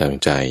จาทาง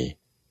ใจ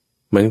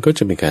มันก็จ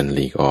ะเป็นการห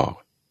ลีกออก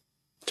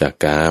จาก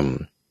กาม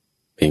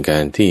เป็นกา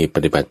รที่ป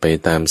ฏิบัติไป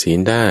ตามศีล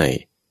ได้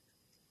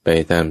ไป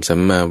ตามสัม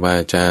มาวา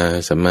จา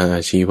สัมมาอ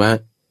าชีวะ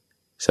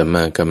สัมม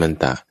ากัมมัน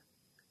ตะ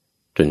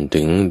จน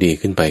ถึงดี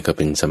ขึ้นไปก็เ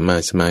ป็นสัมมา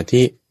สมา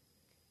ธิ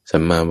สั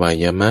มมาวา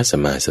ยามะสั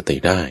มมาสติ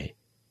ได้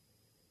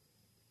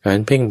การ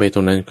เพ่งไปตร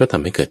งนั้นก็ท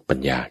ำให้เกิดปัญ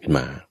ญาขึ้นม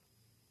า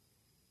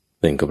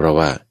นั่นก็เพราะ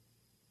ว่า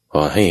พ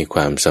อให้คว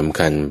ามสำ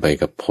คัญไป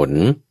กับผล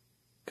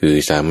คือ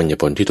สามัญญ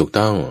ผลที่ถูก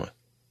ต้อง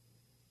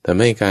ทำ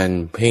ให้การ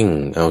เพ่ง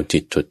เอาจิ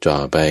ตจดจ่อ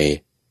ไป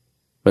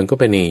มันก็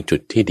เป็นในจุ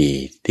ดที่ดี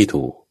ที่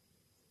ถูก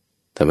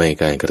ทำให้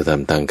การกระท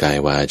ำทางกาย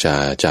วาจา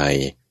ใจ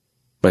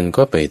มัน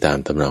ก็ไปตาม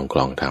ตำนองคล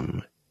องธรรม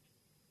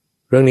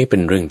เรื่องนี้เป็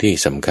นเรื่องที่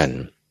สำคัญ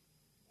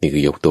นี่คื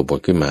อยกตัวบท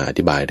ขึ้นมาอ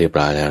ธิบายเรียบ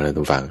ร้อยแล้วนะ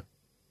ทุกฟัง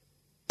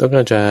ต้องก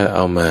ารจะเอ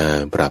ามา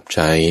ปรับใ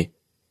ช้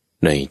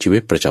ในชีวิ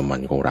ตประจำวั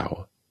นของเรา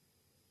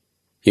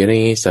อย่างใน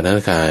สถาน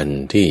การณ์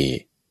ที่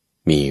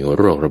มี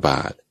โรคระบ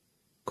าด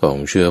ของ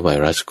เชื้อไว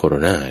รัสโคโร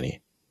นานี่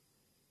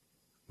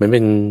มันเป็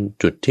น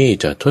จุดที่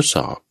จะทดส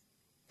อบ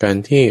การ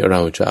ที่เร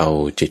าจะเอา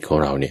จิตของ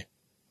เราเนี่ย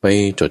ไป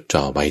จด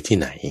จ่อไว้ที่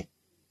ไหน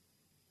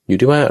อยู่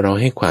ที่ว่าเรา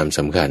ให้ความส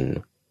ำคัญ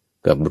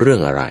กับเรื่อ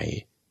งอะไร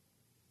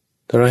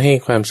ถ้าเราให้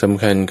ความส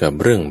ำคัญกับ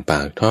เรื่องป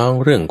ากท้อง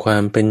เรื่องควา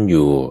มเป็นอ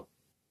ยู่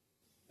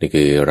นี่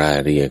คือราย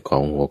ละเอียดขอ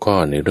งหัวข้อ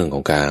ในเรื่องข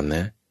องกามน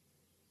ะ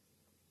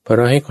พอเ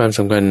ราให้ความส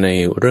ำคัญใน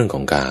เรื่องข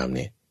องกามเ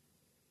นี่ย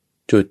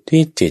จุด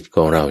ที่จิตข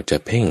องเราจะ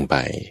เพ่งไป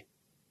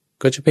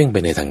ก็จะเพ่งไป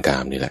ในทางกา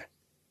มนี่แหละ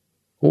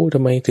ท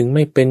ำไมถึงไ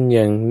ม่เป็นอ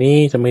ย่างนี้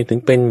ทำไมถึง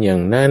เป็นอย่า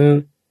งนั้น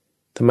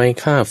ทำไม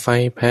ค่าไฟ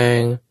แพ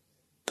ง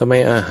ทำไม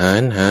อาหาร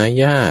หา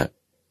ยาก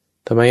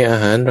ทำไมอา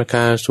หารราค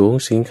าสูง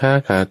สินค้า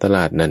ขาดตล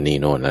าดนั่นนี่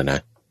โน่นแล้วนะ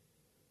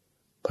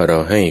พอเรา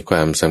ให้คว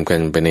ามสำคัญ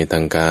ไปในทา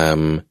งกาม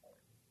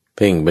เ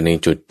พ่งไปใน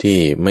จุดที่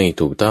ไม่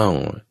ถูกต้อง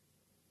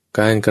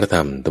การกระท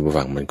ำตัว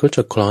ฝั่งมันก็จ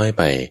ะคล้อย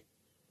ไป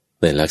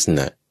ในลักษณ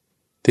ะ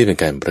ที่เป็น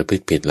การประพฤ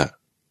ติผิดละ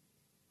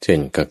เช่น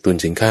กักตุน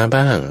สินค้า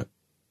บ้าง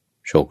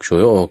ฉกฉ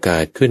วยโอกา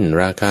สขึ้น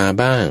ราคา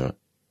บ้าง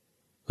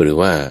หรือ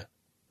ว่า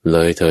เล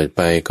ยเถิดไ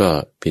ปก็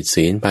ผิด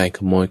ศีลไปข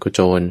โมยขโ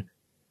จร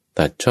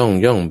ตัดช่อง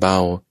ย่องเบา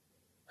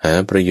หา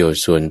ประโยช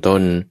น์ส่วนต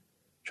น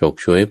ฉก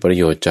ฉวยประ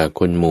โยชน์จาก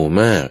คนหมู่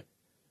มาก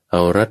เอ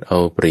ารัดเอา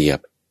เปรียบ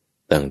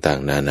ต่าง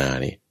ๆนานา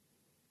นี่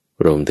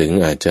รวมถึง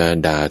อาจจะ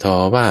ด่าทอ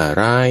ว่า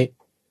ร้าย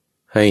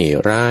ให้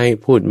ร้าย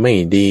พูดไม่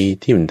ดี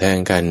ทิ่มแทง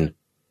กัน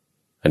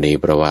อันนี้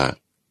เพราะว่า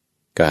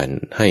การ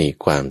ให้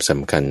ความส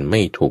ำคัญไ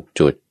ม่ถูก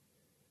จุด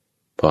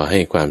พอให้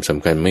ความส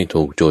ำคัญไม่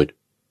ถูกจุด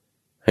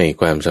ให้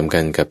ความสำคั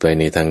ญกับไป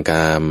ในทางก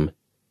าม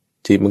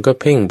จิตมันก็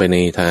เพ่งไปใน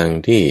ทาง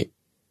ที่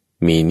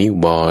มีนิ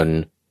วรณ์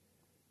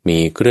มี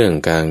เครื่อง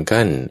กลาง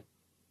กั้น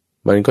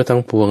มันก็ทั้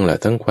งพวงแหละ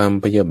ทั้งความ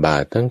พยาบา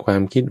ททั้งควา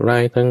มคิดร้า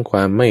ยทั้งคว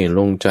ามไม่ล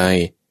งใจ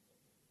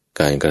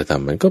การกระท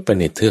ำมันก็เป็น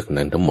ในเทือก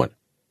นั้นทั้งหมด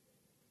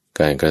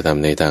การกระท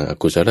ำในทางอ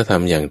กุศลธรร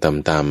มอย่าง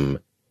ต่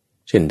ำ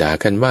ๆเช่นด่า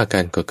กันว่ากั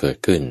นก็เกิด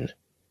ขึ้น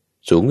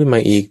สูงขึ้นมา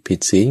อีกผิด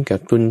ศีลกั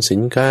กตุนสิ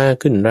นค้า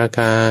ขึ้นราค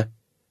า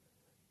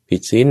ผิ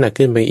ดศีลหนัก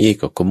ขึ้นไปอีก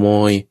ก็ขโม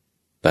ย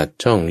ตัด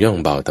ช่องย่อง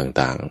เบา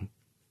ต่าง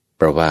ๆเ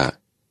พราะว่า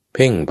เ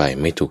พ่งไป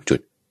ไม่ถูกจุ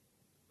ด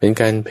เป็น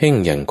การเพ่ง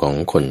อย่างของ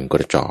คนก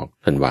ระจอก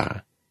ท่านว่า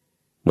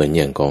เหมือนอ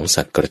ย่างของ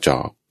สัตว์กระจอ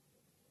ก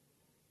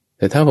แ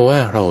ต่ถ้าบอกว่า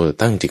เรา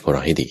ตั้งจิตของเร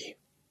าให้ดี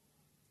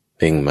เ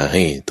พ่งมาใ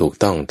ห้ถูก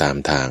ต้องตาม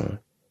ทาง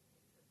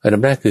อันดั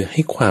บแรกคือใ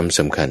ห้ความส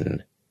ำคัญ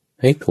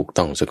ให้ถูก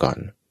ต้องซะก่อน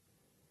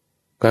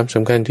ความส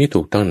ำคัญที่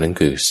ถูกต้องนั้น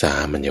คือสา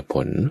มัญญผ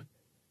ล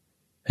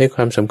ให้คว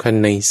ามสำคัญ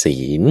ในศี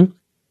ล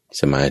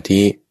สมา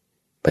ธิ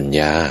ปัญญ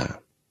า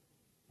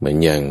เหมือน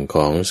อย่างข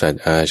องสัต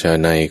ว์อาชา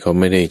ไนเขา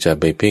ไม่ได้จะ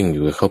ไปเพ่งอ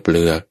ยู่กับข้าวเป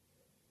ลือก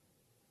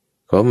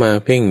เขามา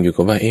เพ่งอยู่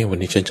กับว่าวัน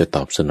นี้ฉันจะต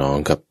อบสนอง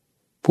กับ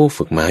ผู้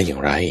ฝึกม้าอย่า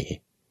งไร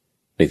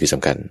นี่คือส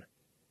ำคัญ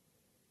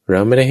เรา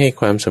ไม่ได้ให้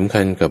ความสำ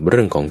คัญกับเ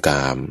รื่องของก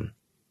าม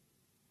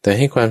แต่ใ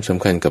ห้ความส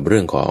ำคัญกับเรื่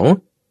องของ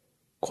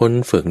คน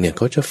ฝึกเนี่ยเ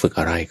ขาจะฝึก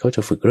อะไรเขาจ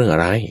ะฝึกเรื่องอะ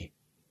ไร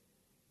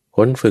ค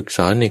นฝึกส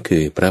อนเนี่ยคื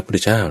อพระพุทธ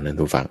เจ้านะ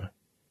ทุกฝัง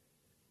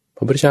พ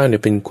ระพุทธเจ้าเนี่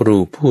ยเป็นครู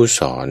ผู้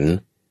สอน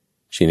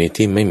ชนิด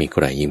ที่ไม่มีใค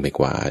รยิ่งไป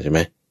กว่าใช่ไหม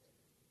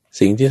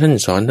สิ่งที่ท่าน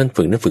สอนท่าน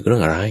ฝึกนั้นฝึกเรื่อ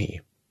งอะไร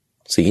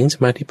ศีลส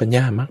มาธิปัญญ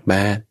ามรรคแป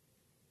ด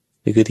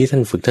นี่คือที่ท่า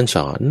นฝึกท่านส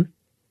อน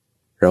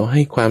เราใ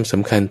ห้ความส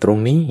ำคัญตรง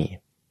นี้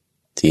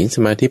ศีลส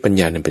มาธิปัญ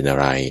ญานั้นเป็นอะ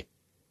ไร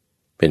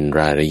เป็น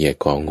รายละเอียด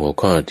ของหัว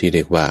ข้อที่เ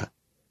รียกว่า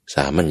ส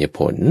ามัญญผ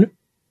ล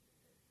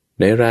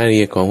ในรายละเ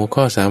อียดของหัว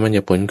ข้อสามัญญ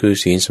ผลคือ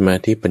ศีลสมา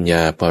ธิปัญญ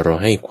าพอเรา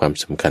ให้ความ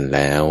สำคัญแ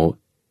ล้ว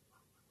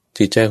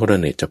จิตใจของเรา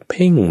เนี่ยจะเ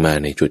พ่งมา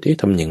ในจุดที่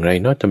ทำอย่างไร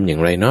เนาะทำอย่า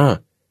งไรเนาะ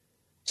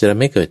จะ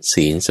ไม่เกิด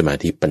ศีลสมา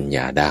ธิปัญญ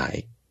าได้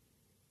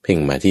เพ่ง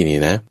มาที่นี้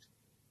นะ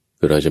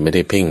คือเราจะไม่ไ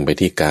ด้เพ่งไป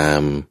ที่กา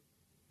ม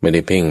ไม่ไ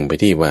ด้เพ่งไป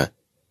ที่ว่า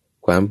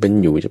ความเป็น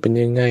อยู่จะเป็น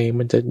ยังไง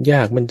มันจะย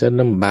ากมันจะ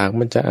ลำบาก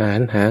มันจะ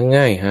หา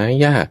ง่ายหา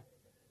ยาก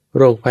โ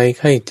รคภัยไ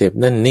ข้เจ็บ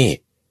นั่นนี่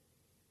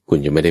คุณ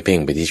จะไม่ได้เพ่ง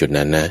ไปที่จุด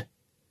นั้นนะ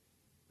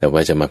แต่ว่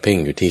าจะมาเพ่ง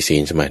อยู่ที่ศี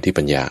ลสมาธิ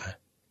ปัญญา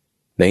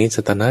ในส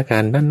ถานกา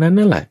รณ์นั้น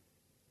นั่นแหละ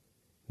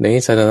ใน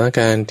สถานก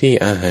ารณ์ที่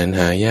อาหาร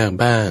หายาก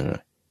บ้าง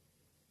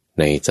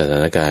ในสถา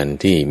นการณ์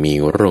ที่มี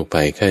โรค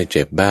ภัยไข้เ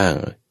จ็บบ้าง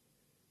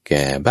แ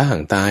ก่บ้าง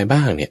ตาย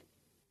บ้างเนี่ย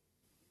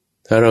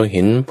ถ้าเราเ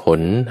ห็นผ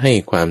ลให้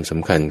ความส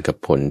ำคัญกับ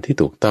ผลที่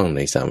ถูกต้องใน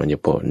สามัญญ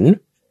ผล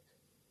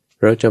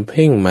เราจะเ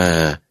พ่งมา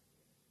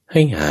ใ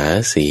ห้หา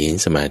ศีล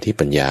สมาธิ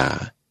ปัญญา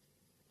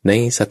ใน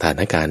สถา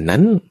นการณ์นั้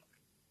น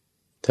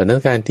สถาน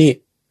การณ์ที่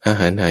อา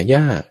หารหาย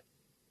าก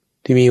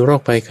ที่มีโร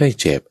คภัยไข้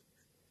เจ็บ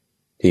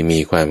ที่มี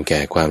ความแ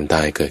ก่ความต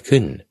ายเกิด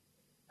ขึ้น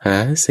หา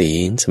ศี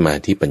ลสมา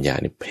ธิปัญญา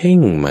นี่เพ่ง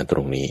มาตร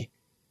งนี้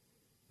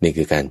นี่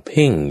คือการเ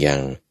พ่งอย่า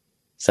ง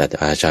สัตว์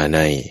อาชาไน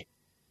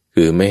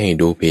คือไม่ให้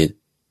ดูผิด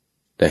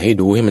แต่ให้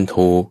ดูให้มัน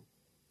ถูก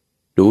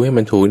ดูให้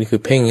มันถูกนี่คื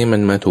อเพ่งให้มั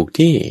นมาถูก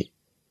ที่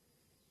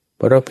พ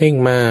อเราเพ่ง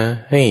มา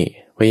ให้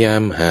พยายา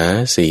มหา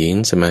ศีล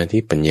สมาธิ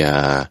ปัญญา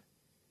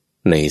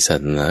ในส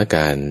ถานก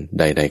ารณ์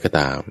ใดๆก็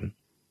ตาม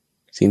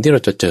สิ่งที่เรา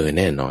จะเจอแ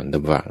น่นอนดั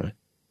บวัง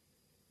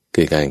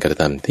คือการกระ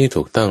ทำที่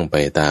ถูกต้องไป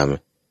ตาม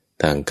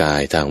ทางกา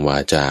ยทางวา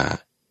จา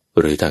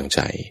หรือทางใจ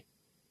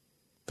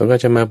เราก็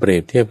จะมาเปรีย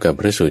บเทียบกับ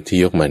พระสูตรที่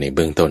ยกมาในเ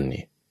บื้องต้น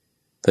นี่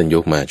ท่านย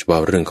กมาเฉพา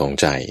ะเรื่องของ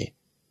ใจ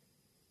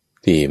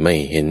ที่ไม่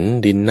เห็น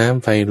ดินน้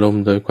ำไฟลม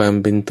โดยความ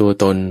เป็นตัว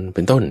ตนเ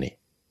ป็นต้น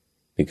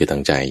นี่คือทา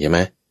งใจใช่ไหม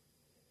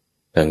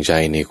ทางใจ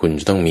นี่คุณ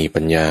จะต้องมี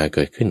ปัญญาเ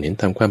กิดขึ้นเห็น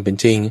ตามความเป็น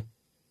จริง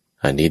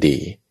อันนี้ดี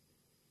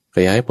ข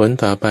ยายผล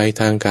ต่อไป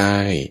ทางกา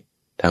ย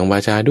ทางวา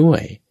จาด้ว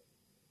ย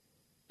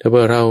ถ้าเ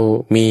มื่อเรา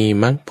มี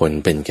มรรคผล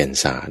เป็นแก่น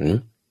สาร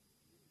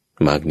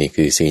มรรคนี่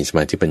คือศีลสม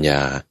าธิปัญญ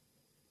า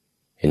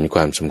เห็นคว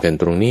ามสำคัญ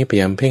ตรงนี้พย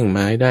ายามเพ่งหม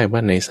ายได้ว่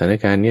าในสถาน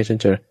การณ์นี้ฉัน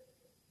จะ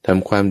ท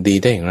ำความดี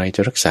ได้อย่างไรจ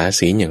ะรักษา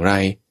ศีลอย่างไร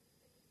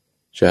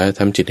จะท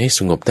ำจิตให้ส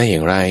งบได้อย่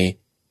างไร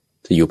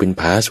จะอยู่เป็น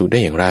ผาสุขได้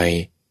อย่างไร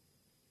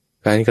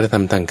การกระท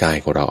ำทางกาย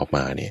ของเราออกม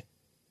าเนี่ย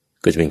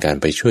ก็จะเป็นการ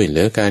ไปช่วยเห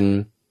ลือกัน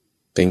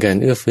เป็นการ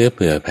เอื้อเฟื้อเ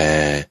ผื่อแผ่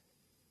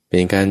เป็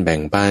นการแบ่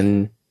งปัน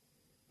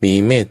มี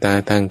เมตตา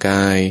ทางก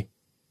าย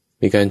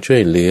มีการช่ว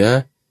ยเหลือ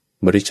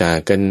บริจาค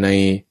กันใน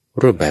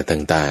รูปแบบ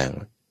ต่าง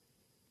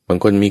ๆบาง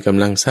คนมีก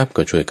ำลังทรัพย์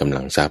ก็ช่วยกำ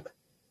ลังทรัพย์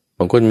บ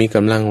างคนมีก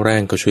ำลังแร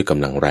งก็ช่วยก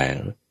ำลังแรง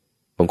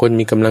บางคน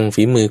มีกำลัง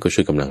ฝีมือก็ช่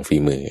วยกำลังฝี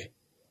มือ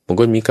บาง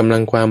คนมีกำลั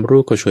งความ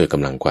รู้ก็ช่วยก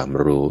ำลังความ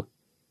รู้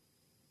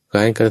ก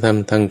ารกระท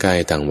ำทางกาย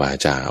ทางวา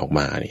จาออกม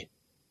านี่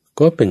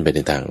ก็เป็นไปใน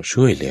ทาง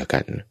ช่วยเหลือกั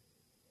น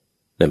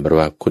นั่นแปล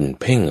ว่าคุณ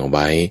เพ่งเอาไ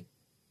ว้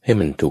ให้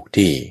มันถูก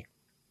ที่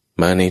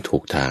มาในถู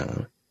กทาง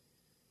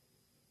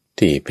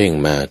ที่เพ่ง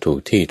มาถูก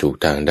ที่ถูก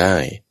ทางได้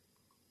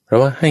เพราะ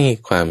ว่าให้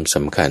ความส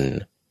ำคัญ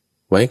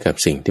ไว้กับ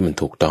สิ่งที่มัน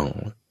ถูกต้อง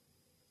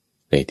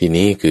ในที่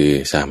นี้คือ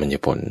สามัญญ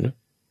ผล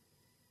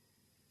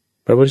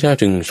พระพุทธเจ้า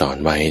จึงสอน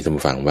ไว้ให้ท่า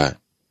นฟังว่า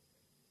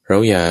เรา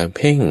อย่าเ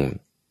พ่ง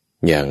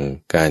อย่าง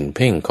การเ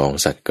พ่งของ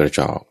สัตว์กระจ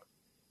อก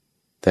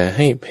แต่ใ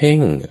ห้เพ่ง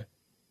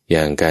อ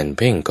ย่างการเ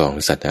พ่งของ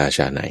สัตว์อาช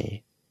าไน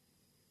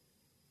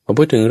พอ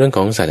พูดถึงเรื่องข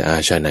องสัตว์อา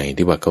ชาไน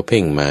ที่ว่าเขาเ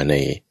พ่งมาใน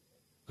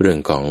เรื่อง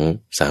ของ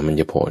สามัญ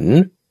ญผล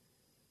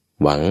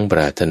หวังปร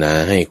ารถนา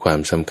ให้ความ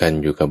สำคัญ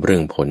อยู่กับเรื่อ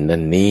งผลนั่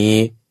นนี้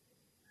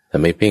แต่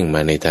ไม่เพ่งม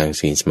าในทาง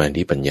ศีลสมา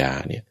ธิปัญญา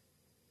เนี่ย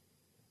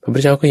พระพุท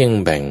ธเจ้าก็ยัง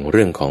แบ่งเ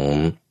รื่องของ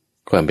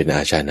ความเป็นอ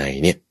าชาไน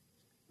เนี่ย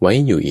ไว้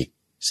อยู่อีก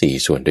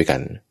4ส่วนด้วยกั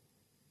น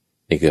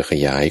นี่คือข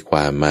ยายคว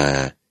ามมา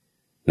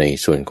ใน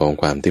ส่วนของ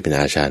ความที่เป็น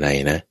อาชาไน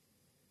นะ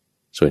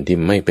ส่วนที่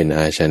ไม่เป็นอ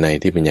าชาไน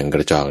ที่เป็นอย่างก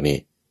ระจอกนี่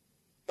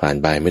ผ่าน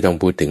ไปไม่ต้อง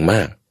พูดถึงม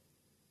าก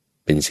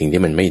เป็นสิ่ง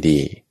ที่มันไม่ดี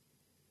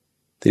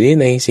ทีนี้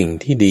ในสิ่ง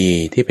ที่ดี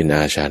ที่เป็นอ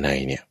าชาไน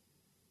เนี่ย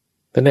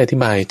ท่านได้อธิ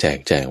บายแจก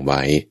แจงไ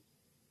ว้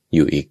อ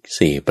ยู่อีก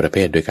4ประเภ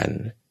ทด้วยกัน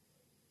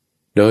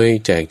โดย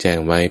แจกแจง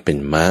ไว้เป็น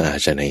ม้าอา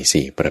ชาไน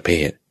4ประเภ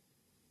ท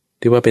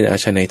ที่ว่าเป็นอา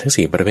ชาไนทั้ง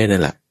4ประเภทนั่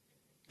นแหละ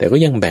แต่ก็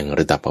ยังแบ่ง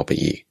ระดับออกไป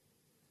อีก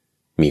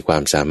มีควา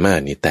มสามาร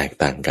ถนี่แตก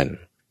ต่างกัน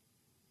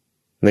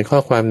ในข้อ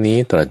ความนี้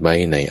ตรัสไว้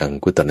ในอัง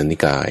คุตรนิ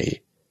กาย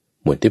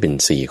หมวดที่เป็น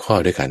4ข้อ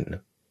ด้วยกัน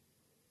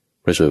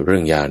ประสูตรเรื่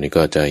องยาวนี่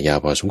ก็จะยาว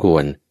พอสมคว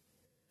ร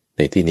ใน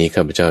ที่นี้ข้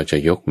าพเจ้าจะ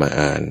ยกมา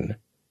อ่าน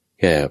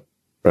แค่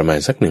ประมาณ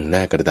สัก1 หน้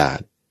ากระดาษ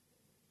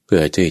เพื่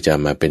อที่จะ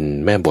มาเป็น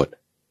แม่บท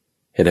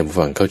ให้ท่านผู้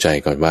ฟังเข้าใจ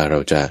ก่อนว่าเรา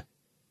จะ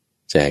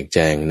แจกแจ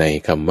งใน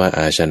คำว่า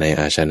อาชาไน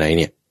อาชาไนเ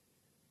นี่ย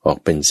ออก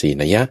เป็น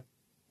4 นัยยะ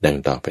ดัง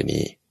ต่อไป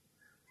นี้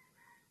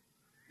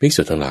ภิก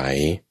ษุทั้งหลาย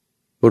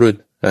บุรุษ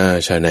อา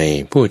ชาไน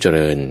ผู้เจ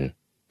ริญ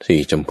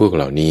4 จำพวกเ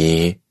หล่านี้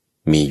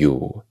มีอยู่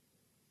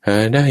หา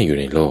ได้อยู่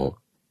ในโลก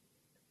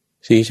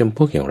4 จำพ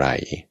วกอย่างไร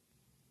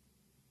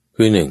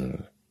คือ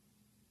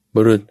 1.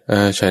 บุรุษอ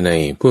าชาไน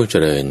ผู้เจ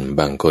ริญ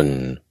บางคน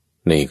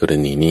ในกร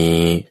ณีนี้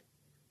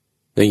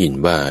ได้ยิน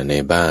ว่าใน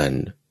บ้าน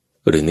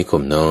หรือนิค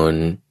มนอน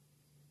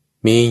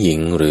มีหญิง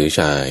หรือ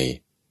ชาย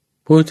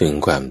พูดถึง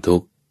ความทุ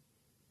กข์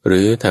ห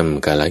รือท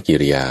ำกาลกิ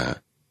ริยา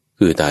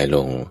คือตายล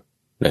ง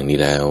ดังนี้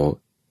แล้ว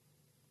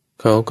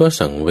เขาก็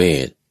สังเว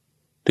ช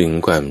ถึง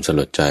ความสล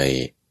ดใจ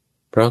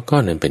เพราะข้อ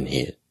นั้นเป็นเห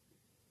ตุ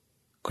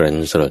ครั้น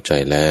สลดใจ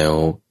แล้ว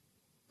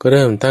ก็เ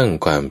ริ่มตั้ง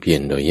ความเพีย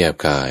รโดยแยบ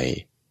กาย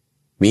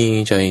มี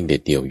ใจเด็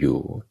ดเดี่ยวอยู่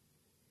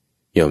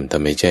ย่อมท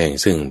ำให้แจ้ง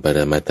ซึ่งปร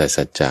มัตถ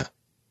สัจจะ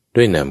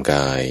ด้วยนามก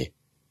าย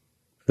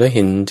และเ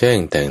ห็นแจ้ง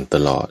แต่งต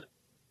ลอด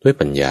ด้วย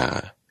ปัญญา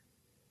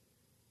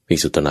ภิก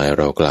ษุทั้งหลายเ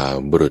รากล่าว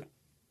บุรุษ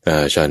อา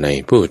ชาไน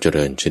ผู้เจ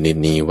ริญชนิด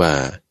นี้ว่า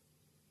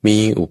มี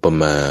อุป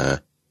มา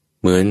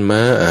เหมือนม้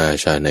าอา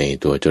ชาไน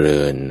ตัวเจ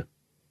ริญ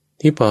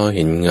ที่พอเ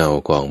ห็นเงา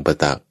ของป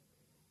ตัก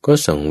ก็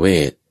สังเว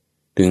ช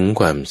ถึง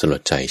ความสล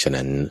ดใจฉะ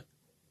นั้น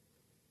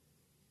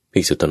ภิ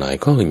กษุทั้งหลาย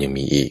ข้ออื่นยัง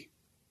มีอีก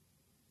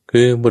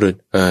คือบุรุษ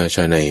อาช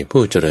าไน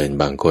ผู้เจริญ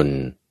บางคน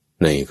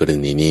ในกร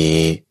ณีนี้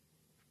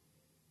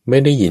ไม่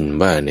ได้ยิน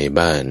ว่าใน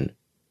บ้าน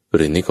ห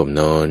รือนิคม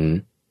นอน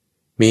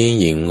มี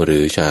หญิงหรื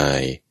อชาย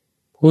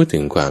พูดถึ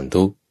งความ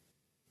ทุกข์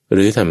ห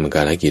รือทำก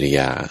าลกิริย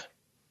า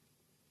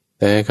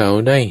แต่เขา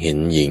ได้เห็น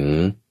หญิง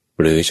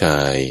หรือชา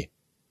ย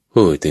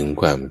พูดถึง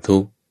ความทุ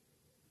กข์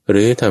ห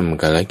รือท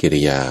ำกาลกิ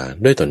ริยา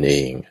ด้วยตนเอ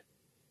ง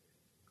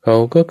เขา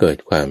ก็เกิด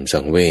ความสั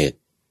งเวช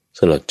ส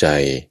ลดใจ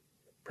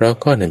เพราะ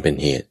ข้อนั้นเป็น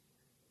เหตุ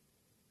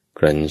ค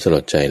รั้นสล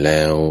ดใจแ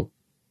ล้ว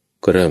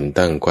ก็เริ่ม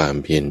ตั้งความ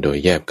เพียรโดย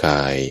แยบก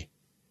าย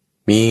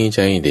มีใจ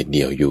เด็ดเ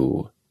ดี่ยวอยู่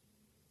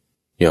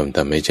ยอมท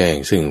ำให้แจ้ง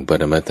ซึ่งป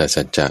รมัตถ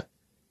สัจจะ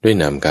ด้วย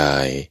นามกา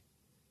ย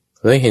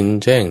และเห็น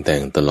แจ้งแต่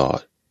งตลอด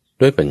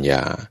ด้วยปัญญ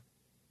า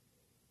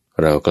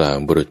เรากล่าว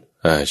บุรุษ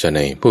อาชาไน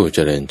ผู้เจ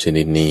ริญช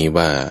นิดนี้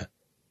ว่า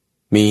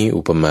มี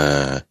อุปมา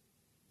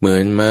เหมือ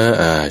นม้า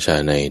อาชา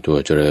ไนตัว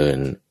เจริญ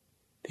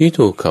ที่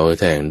ถูกเขา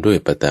แทงด้วย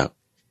ปตัก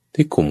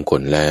ที่ขุมข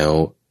นแล้ว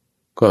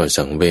ก็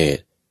สังเวช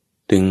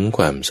ถึงค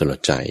วามสลด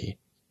ใจ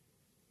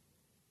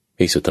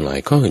ภิกษุทั้งหลาย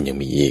ข้ออื่นยัง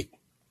มีอีก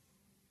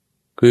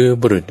คือ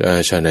บุรุษอา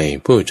ชาไน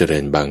ผู้เจริ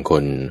ญบางค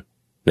น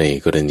ใน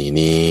กรณี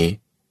นี้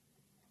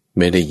ไ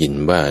ม่ได้ยิน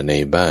ว่าใน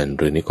บ้านห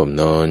รือนิคม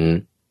นอน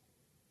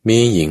มี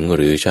หญิงห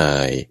รือชา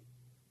ย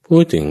พู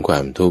ดถึงควา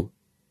มทุกข์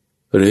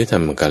หรือท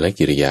ำกาล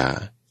กิริยา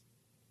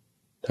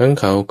ทั้ง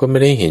เขาก็ไม่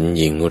ได้เห็น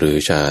หญิงหรือ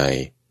ชาย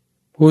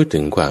พูดถึ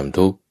งความ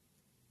ทุกข์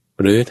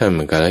หรือท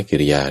ำกาลกิ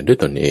ริยาด้วย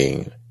ตนเอง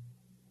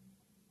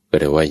ก็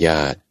ได้ว่าญ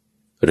าติ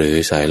หรือ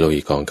สายโลหิ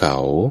ตของเขา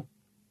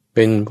เ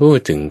ป็นพูด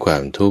ถึงควา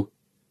มทุกข์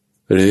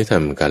หรือท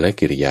ำกาล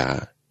กิริยา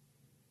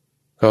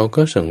เขา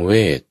ก็สังเว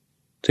ช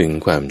ถึง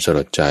ความสล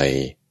ดใจ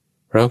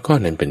เพราะข้อ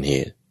นั้นเป็นเห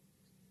ตุ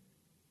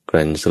ค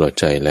รั้นสลด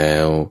ใจแล้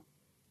ว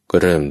ก็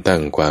เริ่มตั้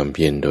งความเ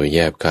พียรโดยแย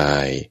บกา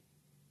ย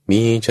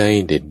มีใจ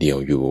เด็ดเดี่ยว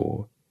อยู่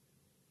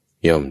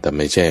ย่อมทำใ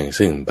ห้แจ้ง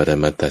ซึ่งปร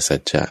มัตถสั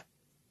จจะ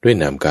ด้วย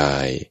นามกา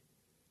ย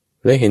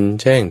และเห็น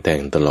แจ้งแต่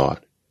งตลอด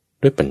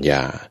ด้วยปัญญ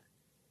า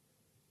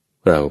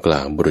เรากล่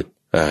าวบุรุษ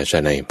อาชา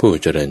ไนผู้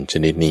เจริญช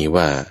นิดนี้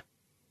ว่า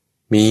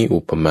มีอุ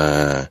ปมา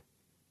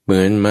เหมื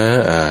อนม้า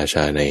อาช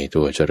าไน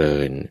ตัวเจริ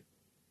ญ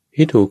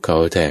ที่ถูกเขา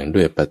แทง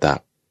ด้วยปตั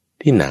ก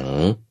ที่หนัง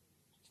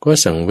ก็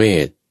สังเว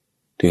ช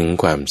ถึง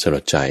ความสล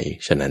ดใจ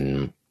ฉะนั้น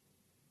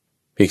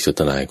ภิกษุ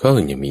ทั้งหลายข้อ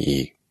อื่นยังมี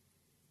อีก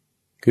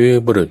คือ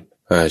บุรุษ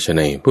อาชาไ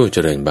นผู้เจ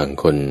ริญบาง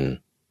คน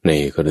ใน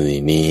กรณี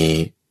นี้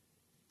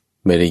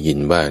ไม่ได้ยิน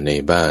ว่าใน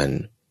บ้าน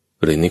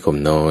หรือนิคม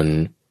นอน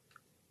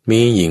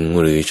มีหญิง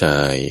หรือชา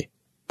ย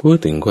พูด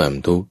ถึงความ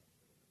ทุกข์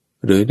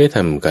หรือได้ท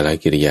ำกาล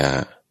กิริยา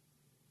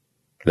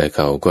และเข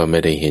าก็ไม่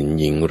ได้เห็น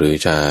หญิงหรือ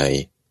ชาย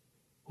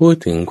พูด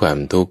ถึงความ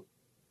ทุกข์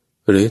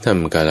หรือท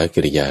ำกาล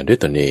กิริยาด้วย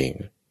ตนเอง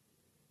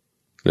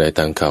และท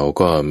างเขา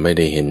ก็ไม่ไ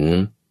ด้เห็น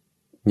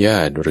ญา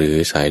ติหรือ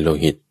สายโล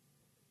หิต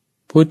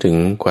พูดถึง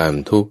ความ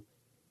ทุกข์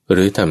ห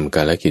รือทำก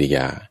าลกิริย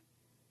า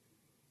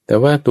แต่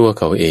ว่าตัว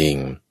เขาเอง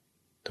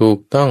ถูก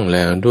ต้องแ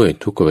ล้วด้วย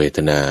ทุกขเวท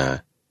นา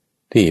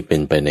ที่เป็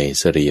นไปใน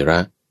สรีระ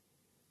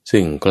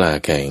ซึ่งกล้า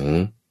แข็ง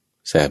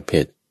แสบเ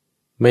ผ็ด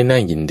ไม่น่า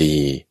ยินดี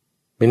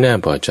ไม่น่า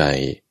พอใจ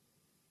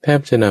แทบ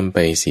จะนำไป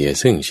เสีย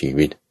ซึ่งชี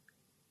วิต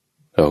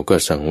เราก็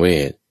สังเว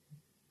ช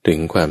ถึง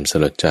ความส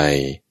ลดใจ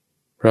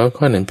เพราะ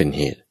ข้อนั้นเป็นเ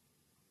หตุ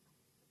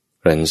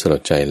ครั้นสล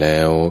ดใจแล้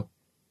ว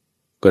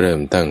ก็เริ่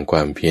มตั้งคว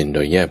ามเพียรโด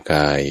ยแยบก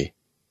าย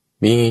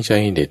มีใจ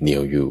เด็ดเดี่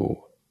ยวอยู่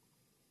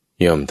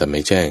ย่อมทำใ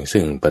ห้แจ้ง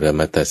ซึ่งปร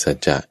มัตถสัจ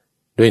จะ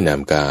ด้วยนา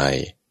มกาย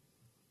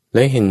แล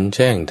ะเห็นแ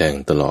จ้งแทง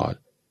ตลอด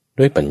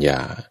ด้วยปัญญ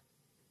า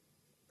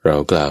เรา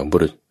กล่าวบุ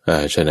รุษอา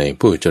ชนัย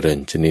ผู้เจริญ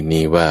ชนิด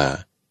นี้ว่า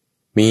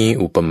มี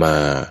อุปมา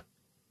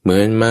เหมื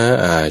อนม้า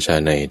อาชา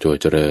ในตัว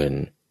เจริญ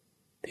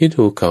ที่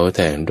ถูกเขาแท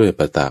งด้วยป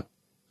ระตัก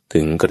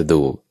ถึงกระ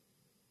ดูก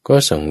ก็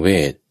สังเว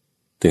ช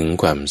ถึง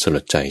ความสล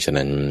ดใจฉะ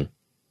นั้น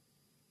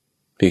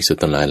ภิกษุ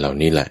ทั้งหลายเหล่า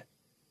นี้แหละ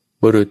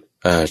บุรุษ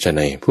อาช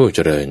นัยผู้เจ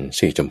ริญ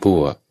สี่จำพ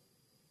วก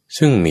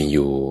ซึ่งมีอ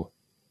ยู่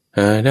ห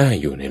าได้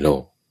อยู่ในโล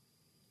ก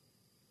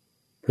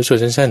พระสูตร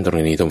สั้นๆตร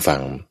งนี้ท่านฟั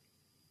ง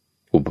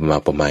อุปมา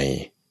อุปไมย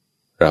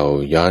เรา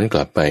ย้อนก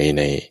ลับไปใ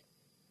น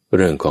เ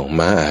รื่องของ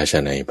ม้าอาช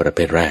นัยประเภ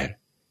ทแรก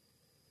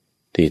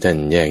ที่ท่าน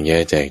แยกแย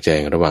ะแจกแจ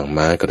งระหว่าง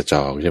ม้ากระจ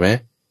อกใช่ไหม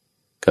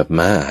กับ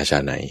ม้าอาช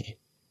นัย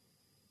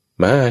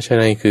ม้าอาช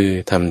นัยคือ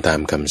ทำตาม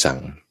คำสั่ง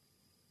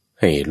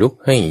ให้ลุก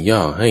ให้ย่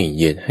อให้เ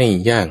หยียดให้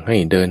ย่างให้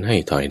เดินให้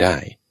ถอยได้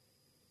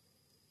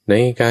ใน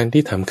การ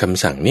ที่ทำค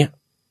ำสั่งเนี่ย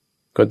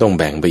ก็ต้อง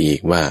แบ่งไปอี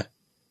กว่า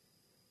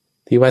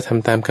ที่ว่าท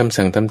ำตามคำ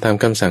สั่งทำตาม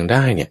คำสั่งไ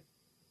ด้เนี่ย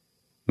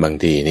บาง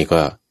ทีนี่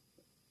ก็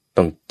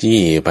ต้อง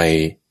จี้ไป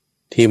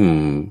ทิ่ม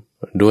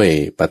ด้วย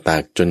ประตา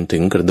กจนถึ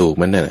งกระดูก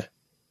มันน่ะ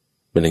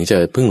มันถึงจะ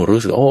เพิ่งรู้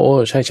สึกโอ้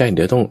ใช่เ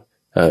ดี๋ยวต้อง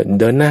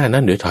เดินหน้า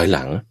นั่นเดี๋ยวถอยห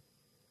ลัง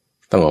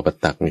ต้องเอาประ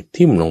ตาก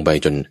ทิ่มลงไป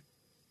จน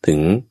ถึง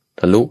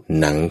ทะลุ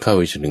หนังเข้าไ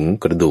ปถึง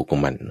กระดูกของ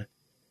มัน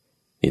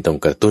นี่ต้อง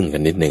กระตุ้นกั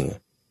นนิดหนึ่ง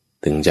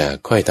ถึงจะ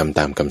ค่อยทำต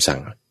ามคำสั่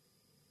ง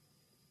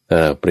ถ้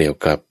าเปรียบ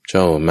กับเ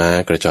จ้าม้า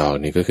กระจอก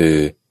นี่ก็คือ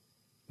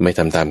ไม่ท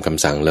ำตามค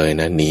ำสั่งเลย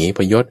นะหนีพ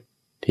ยศ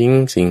ทิ้ง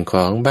สิ่งข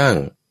องบ้าง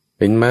เ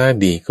ป็นม้า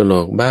ดีกะโหล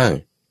กบ้าง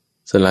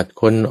สลัด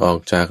คนออก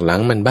จากหลั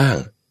งมันบ้าง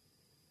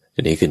จ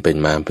ะนี้ขึ้นเป็น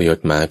ม้าพยศ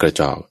ม้ากระ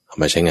จอกเอา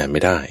มาใช้งานไ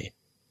ม่ได้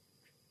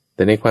แ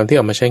ต่ในความที่เ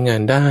อามาใช้งา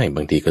นได้บ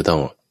างทีก็ต้อ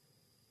ง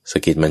สะ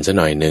กิดมันซะห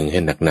น่อยนึงให้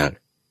หนัก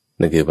ๆ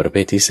นั่นคือประเภ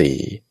ทที่สี่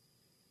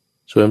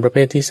ส่วนประเภ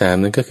ทที่สาม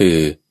นั่นก็คือ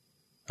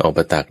เอาป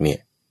ระตักเนี่ย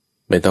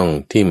ไม่ต้อง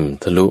ทิ่ม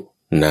ทะลุ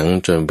หนัง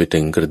จนไปถึ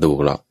งกระดูก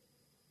หรอก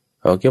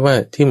เอาแค่ว่า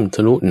ทิ่มท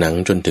ะลุหนัง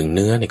จนถึงเ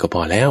นื้อนี่ก็พ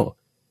อแล้ว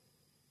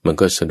มัน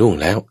ก็สะดุ้ง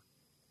แล้ว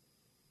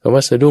คำว่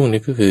าสะดุ้ง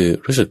นี่ก็คือ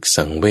รู้สึก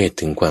สังเวช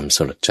ถึงความส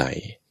ลดใจ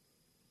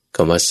ค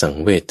ำว่าสัง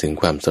เวชถึง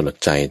ความสลด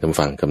ใจตาม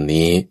ฟังคำ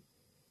นี้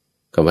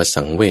คำว่า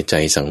สังเวชใจ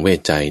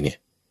เนี่ย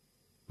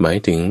หมาย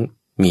ถึง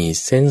มี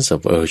sense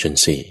of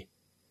urgency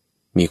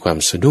มีความ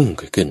สะดุ้งเ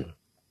กิดขึ้น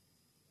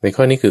ในข้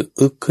อนี้คือ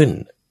อึกขึ้น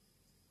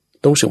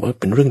ต้องรู้สึกว่า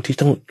เป็นเรื่องที่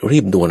ต้องรี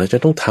บด่วนแล้วจะ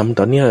ต้องทำต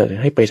อนนี้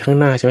ให้ไปข้าง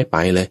หน้าใช่ไหมไป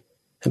เลย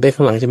ให้ไปข้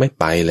างหลังใช่ไหม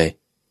ไปเลย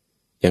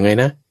ยังไง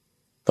นะ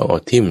ต้องเอา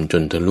ทิ่มจ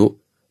นทะลุ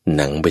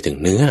หนังไปถึง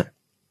เนื้อ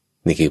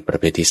นี่คือประ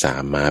เภทที่สา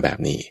มมาแบบ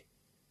นี้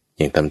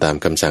ยังทำตาม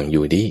คำสั่งอ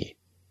ยู่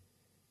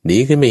ดี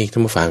ขึ้นไปอีกท่า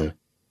นผู้ฟัง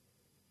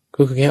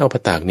ก็คือแค่เอาปร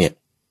ะตากเนี่ย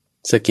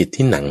สะกิด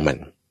ที่หนังมัน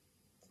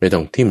ไม่ต้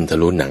องทิ่มทะ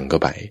ลุหนังเข้า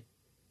ไป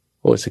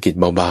โอ้สะกิด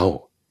เบา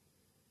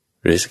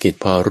ๆหรือสะกิด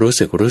พอรู้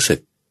สึก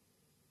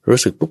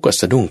ปุ๊บก็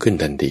สะดุ้งขึ้น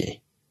ทันที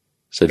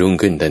สะดุ้ง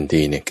ขึ้นทัน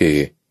ทีเนี่ยคือ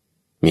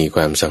มีค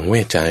วามสังเว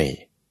ชใจ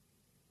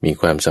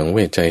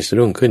สะ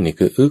ดุ้งขึ้นนี่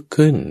คืออึก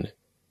ขึ้น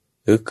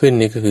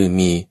นี่ก็คือ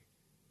มี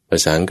ภา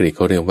ษาอังกฤษเ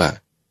ขาเรียกว่า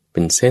เป็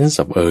น sense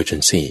of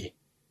urgency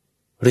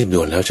รีบด่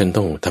วนแล้วฉัน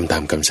ต้องทำตา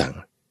มคำสั่ง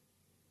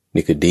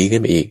นี่คือดีขึ้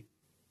นไปอีก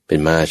เป็น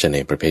ม้าอาชนั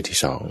ยประเภทที่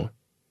สอง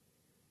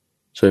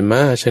ส่วนม้า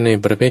อาชนัย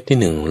ประเภทที่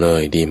หนึ่งเล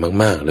ยดี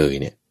มากๆเลย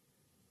เนี่ย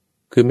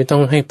คือไม่ต้อ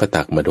งให้ประ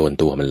ตักมาโดน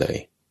ตัวมันเลย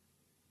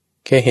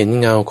แค่เห็น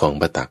เงาของ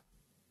ประตัก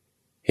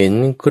เห็น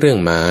เครื่อง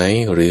หมาย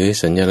หรือ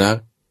สัญลักษ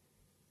ณ์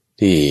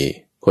ที่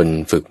คน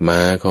ฝึกม้า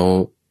เขา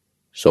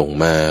ส่ง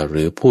มาห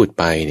รือพูด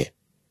ไปเนี่ย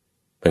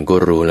มันก็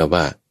รู้แล้ว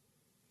ว่า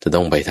จะต้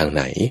องไปทางไ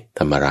หนท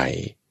ำอะไร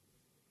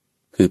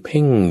คือเ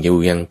พ่งอยู่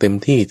อย่างเต็ม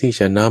ที่ที่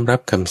จะน้อมรั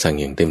บคำสั่ง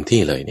อย่างเต็ม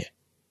ที่เลยเนี่ย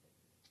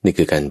นี่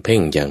คือการเพ่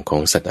งอย่างขอ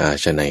งสัตว์อา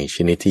ชนัยช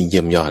นิดที่เยี่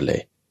ยมยอดเล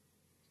ย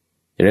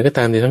อย่างไรก็ต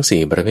ามในทั้ง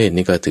สี่ประเภท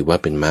นี้ก็ถือว่า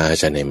เป็นม้าอา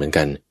ชนัยเหมือน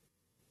กัน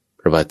เ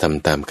พราะว่าท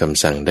ำตามค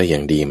ำสั่งได้อย่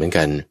างดีเหมือน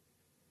กัน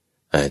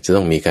อาจจะต้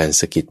องมีการ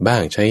สะกิดบ้า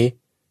งใช้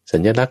สั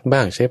ญลักษณ์บ้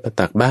างใช้ประ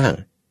ตักบ้าง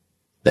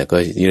แต่ก็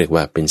เรียก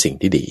ว่าเป็นสิ่ง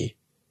ที่ดี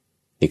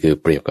นี่คือ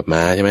เปรียบกับ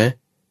ม้าใช่ไหม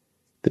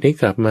ทีนี้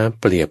กลับมา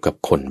เปรียบกับ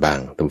คนบ้าง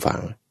ตามฝั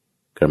ง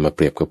กลับมาเป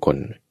รียบกับคน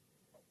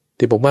ท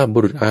ที่บอกว่าบุ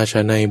รุษอาช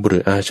าไนบุรุ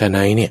ษอาชาไน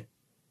เนี่ย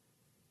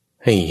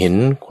ให้เห็น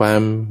ควา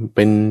มเ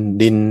ป็น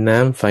ดินน้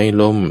ำไฟ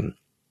ลม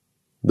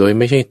โดยไ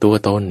ม่ใช่ตัว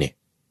ตนเนี่ย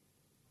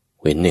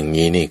เห็นอย่าง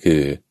นี้นี่คื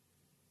อ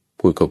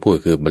พูดก็พูด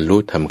คือบรรลุ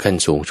ธรรมขั้น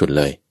สูงสุด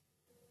เลย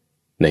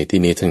ในที่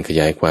นี้ท่านข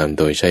ยายความโ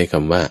ดยใช้ค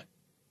ำว่า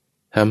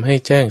ทำให้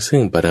แจ้งซึ่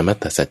งปรมัต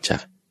ถสัจจะ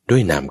ด้ว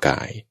ยนามก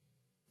าย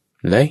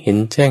และเห็น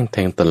แจ้งแท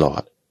งตลอ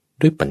ด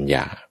ด้วยปัญญ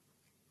า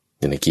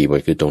ในคีย์เวิร์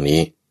ดคือตรง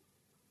นี้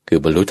คือ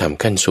บรรลุธรรม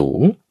ขั้นสู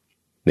ง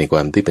ในคว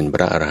ามที่เป็นพ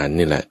ระอรหันต์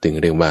นี่แหละจึง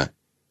เรียกว่า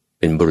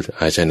เป็นบุรุษ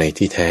อาชาไน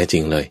ที่แท้จริ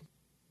งเลย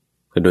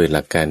ก็โดยห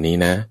ลักการนี้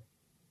นะ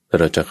เ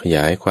ราจะขย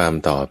ายความ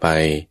ต่อไป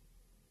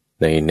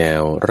ในแน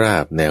วรา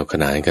บแนวข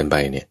นานกันไป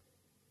เนี่ย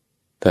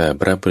แต่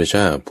พระพุทธเ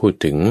จ้าพูด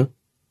ถึง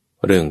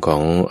เรื่องขอ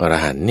งอร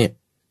หันต์เนี่ย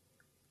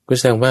ก็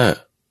แสดงว่า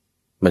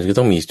มันก็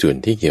ต้องมีส่วน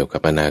ที่เกี่ยวกั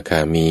บอนาคา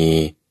มี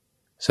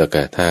สก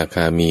ทาค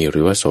ามีหรื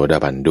อว่าโสดา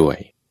บันด้วย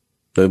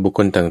โดยบุคค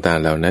ลต่าง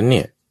ๆเหล่านั้นเ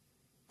นี่ย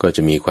ก็จ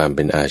ะมีความเ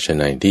ป็นอาชา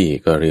ไนที่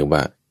ก็เรียก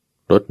ว่า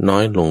ลดน้อ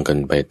ยลงกัน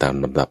ไปตาม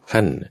ลำดับ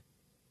ขั้น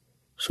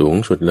สูง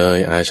สุดเลย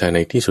อาชาไน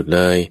ที่สุดเล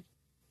ย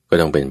ก็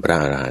ต้องเป็นพระ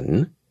อรหันต์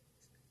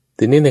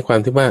ทีนี้ในความ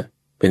ที่ว่า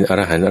เป็นอ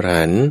รหัน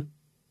ต์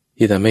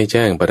ที่ทำให้แ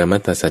จ้งปรมั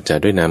ตถสัจจะ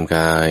ด้วยนามก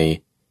าย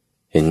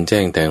เห็นแจ้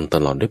งแทงต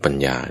ลอดด้วยปัญ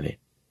ญาเนี่ย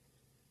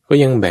ก็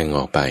ยังแบ่งอ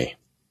อกไป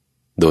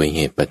โดยเห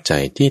ตุปัจจั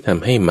ยที่ท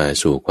ำให้มา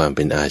สู่ความเ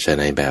ป็นอาชาไ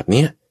นแบบเ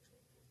นี้ย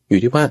อยู่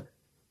ที่ว่า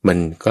มัน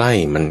ใกล้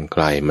มันไก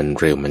ลมัน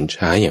เร็วมัน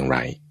ช้าอย่างไร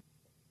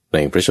ใน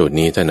พระสูตร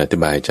นี้ท่านอธิ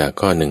บายจาก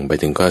ข้อ1ไป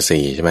ถึงข้อ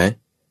4ใช่ไหม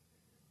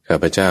ข้า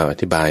พเจ้าอ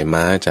ธิบาย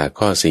ม้าจาก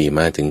ข้อ4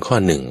มาถึงข้อ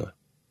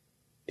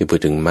1ที่พูด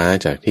ถึงม้า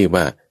จากที่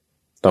ว่า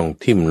ต้อง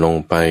ทิ่มลง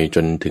ไปจ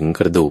นถึงก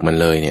ระดูกมัน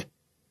เลยเนี่ย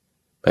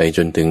ไปจ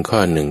นถึงข้อ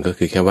1ก็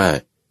คือแค่ว่า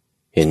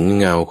เห็น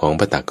เงาของ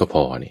พระตักก็พ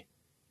อนี่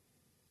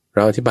เร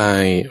าอธิบา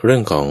ยเรื่อ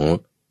งของ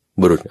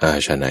บุรุษอา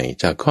ชาไน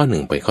จากข้อ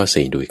1ไปข้อ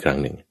4ดูอีกครั้ง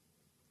หนึ่ง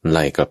ไ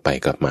ล่กลับไป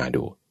กลับมา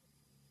ดู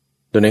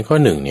โดยในข้อ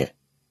1เนี่ย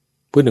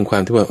พูดถึงควา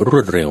มที่ว่าร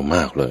วดเร็วม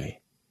ากเลย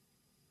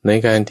ใน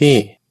การที่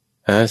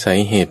อาศัย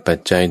เหตุปัจ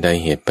จัยใด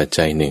เหตุปัจ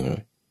จัยหนึ่ง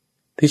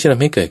ที่จะท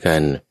ำให้เกิดกา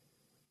ร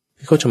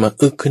ที่เขาจะมา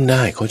อึกขึ้นไ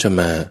ด้เขาจะ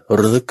มาร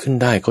ะลึกขึ้น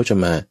ได้เขาจะ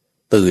มา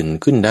ตื่น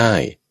ขึ้นได้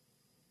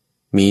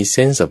มี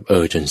sense of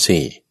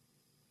urgency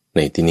ใน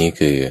ที่นี้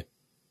คือ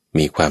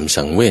มีความ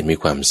สังเวชมี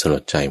ความสล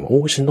ดใจว่าโ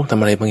อ้ฉันต้องทำ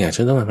อะไรบางอย่าง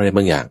ฉันต้องทำอะไรบ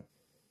างอย่าง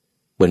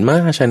เหมือนม้า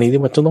อาชาไน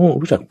ที่มันต้อง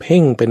รู้จักเพ่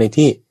งไปใน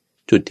ที่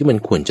จุดที่มัน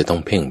ควรจะต้อง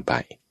เพ่งไป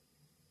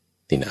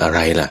นี่อะไร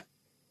ล่ะ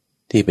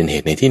ที่เป็นเห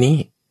ตุในที่นี้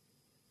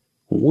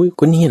โอ้ย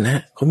คนนี้แหละ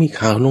เขามี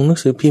ข่าวลงหนัง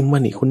สือพิมพ์ว่า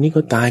นี่คนนี้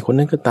ก็ตายคน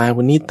นั้นก็ตาย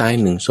วันนี้ตาย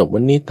1 ศพ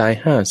วันนี้ตาย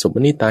5 ศพวั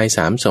นนี้ตาย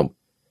3 ศพ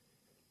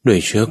ด้วย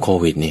เชื้อโค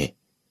วิดนี่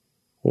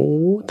โอ้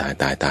ตา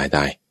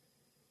ย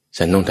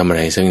ฉันต้องทำอะไ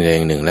รสักอย่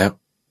างหนึ่งแล้ว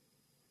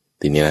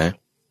ทีนี้นะ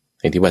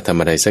ไอ้ที่ว่าทำ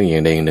อะไรสักอย่า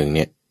งใดอย่างหนึ่งเ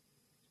นี่ย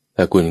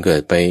ถ้าคุณเกิ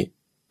ดไป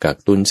กัก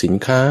ตุนสิน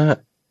ค้า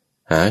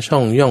หาช่อ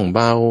งย่องเบ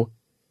า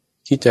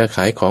ที่จะข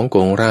ายของโก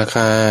งราค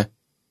า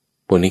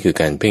พวกนี้คือ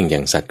การเพ่งอย่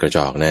างสัตว์กระจ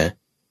อกนะ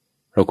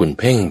เพราะคุณ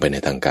เพ่งไปใน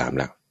ทางกาม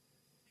แล้ว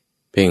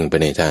เพ่งไป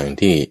ในทาง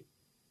ที่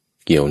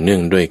เกี่ยวเนื่อ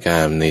งด้วยก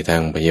ามในทา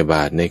งพยาบ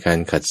าทในการ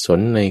ขัดสน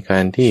ในกา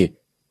รที่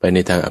ไปใน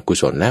ทางอกุ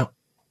ศลแล้ว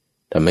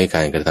ทำให้ก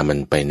ารกระทำมัน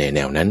ไปในแน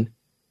วนั้น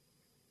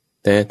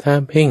แต่ถ้า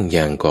เพ่งอ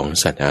ย่างของ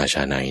สัตว์อาช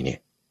าไนเนี่ย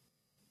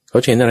เขา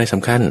เห็นอะไรส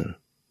ำคัญ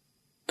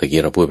ตะ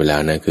กี้เราพูดไปแล้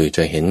วนะคือจ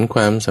ะเห็นคว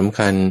ามสำ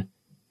คัญ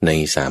ใน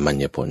สามัญ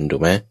ญผลถู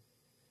กไหม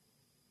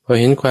พอ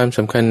เห็นความส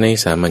ำคัญใน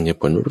สามัญญ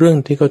ผลเรื่อง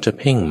ที่เขาจะ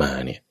เพ่งมา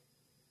เนี่ย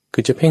คื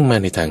อจะเพ่งมา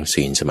ในทาง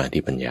ศีลสมาธิ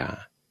ปัญญา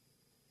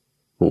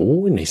โอ้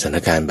ในสถาน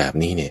การณ์แบบ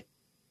นี้เนี่ย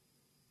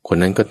คน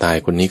นั้นก็ตาย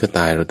คนนี้ก็ต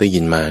ายเราได้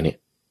ยินมาเนี่ย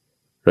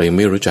เรายังไ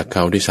ม่รู้จักเข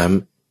าด้วยซ้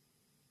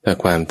ำถ้า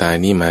ความตาย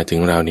นี้มาถึง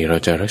เรานี่เรา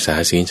จะรักษา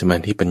ศีลสมา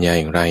ธิปัญญา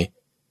อย่างไร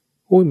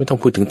โอ้ยไม่ต้อง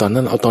พูดถึงตอน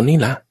นั้นเอาตอนนี้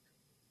ละ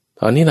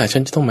ตอนนี้ล่ะฉั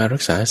นจะต้องมารั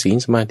กษาศีล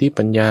สมาธิ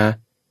ปัญญา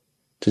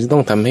ฉันจะต้อ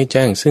งทำให้แ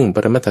จ้งซึ่งป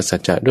รมัตถสัจ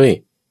จะด้วย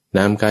น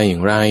ามกายอย่า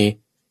งไร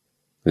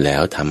แล้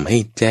วทำให้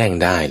แจ้ง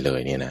ได้เลย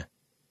เนี่ยนะ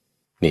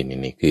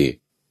นี่คือ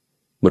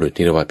บุรุษ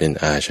ที่เรียกว่าเป็น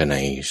อาชาไน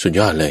สุด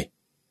ยอดเลย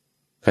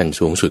ขั้น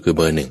สูงสุดคือเ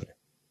บอร์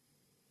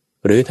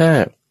1หรือถ้า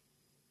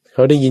เข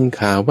าได้ยิน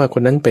ข่าวว่าค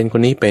นนั้นเป็นค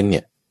นนี้เป็นเ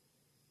นี่ย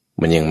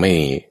มันยังไม่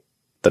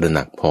ตระห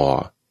นักพอ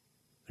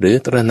หรือ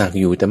ตระหนัก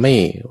อยู่แต่ไม่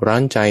ร้อ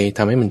นใจท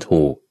ำให้มัน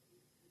ถูก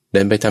เ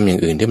ดินไปทำอย่า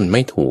งอื่นที่มันไ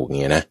ม่ถูก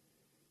เงี้ยนะ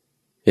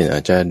เช่นอา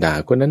จจะด่า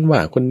คนนั้นว่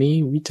าคนนี้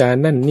วิจาร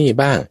ณ์นั่นนี่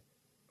บ้าง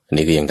อัน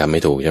นี้ก็ยังทำไ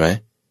ม่ถูกใช่ไหม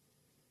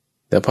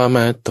แต่พอม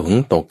าถึง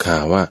ตกข่า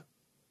วว่า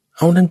เ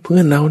อานั่นเพื่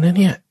อนเรานะ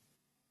เนี่ย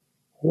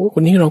โอ้ค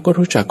นนี้เราก็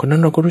รู้จักคนนั้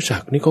นเราก็รู้จั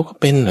กนี่เขาก็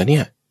เป็นเหรอเนี่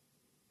ย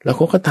แล้วเ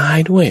ขาก็ตาย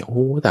ด้วยโ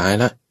อ้ตาย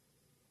ละ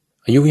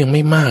อายุยังไ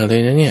ม่มากเลย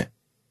นะเนี่ย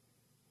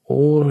โอ้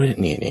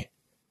นี่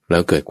แล้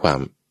วเกิดความ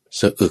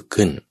สะอึก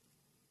ขึ้น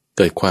เ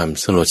กิดความ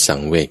สลดสั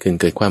งเวชขึ้น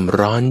เกิดความ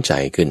ร้อนใจ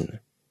ขึ้น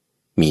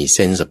มี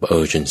sense of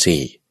urgency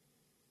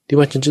ที่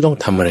ว่าฉันจะต้อง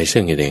ทำอะไรสั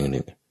กอย่างห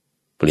นึ่ง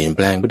เปลี่ยนแป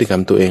ลงพฤติกรร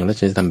มตัวเองแล้ว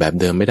ฉันจะทำแบบ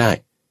เดิมไม่ได้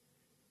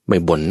ไม่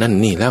บ่นนั่น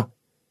นี่แล้ว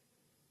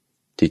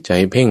จิตใจ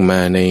เพ่งมา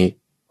ใน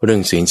เรื่อ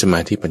งศีลสมา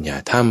ธิปัญญา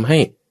ทำให้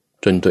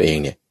จนตัวเอง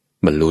เนี่ย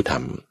บรรลุธรร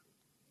ม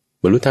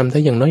ถ้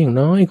าอย่าง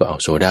น้อยก็เอา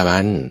โสดาบั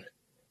น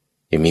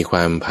ยังมีคว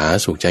ามผา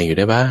สุกใจอยู่ไ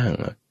ด้บ้าง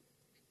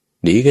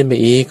ดีขึ้นไป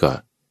อีกก็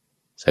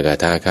สก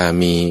ทาคา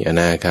มีอ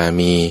นาคา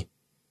มี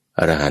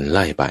อรหันต์ไ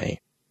ล่ไป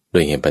ด้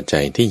วยเหตุปัจจั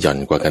ยที่หย่อน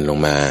กว่ากันลง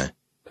มา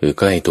คือ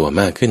ใกล้ตัว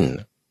มากขึ้น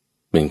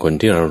เป็นคน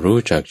ที่เรารู้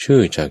จักชื่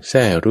อจักแ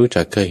ท้รู้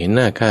จักเคยเห็นห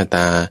น้าค่าต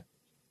า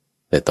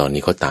แต่ตอน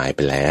นี้เขาตายไป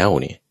แล้ว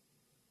นี่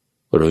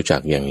รู้จั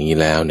กอย่างนี้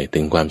แล้วเนี่ยถึ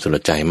งความสล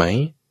ดใจไหม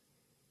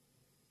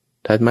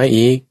ถัดมา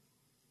อีก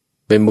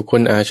เป็นบุคค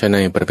ลอาช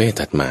นัยประเภท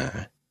ถัดมา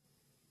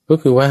ก็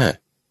คือว่า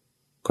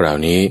คราว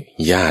นี้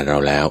ญาติเรา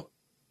แล้ว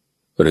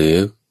หรือ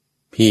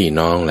พี่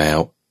น้องแล้ว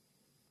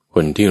ค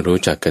นที่รู้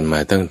จักกันมา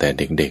ตั้งแต่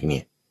เด็กๆ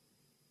นี่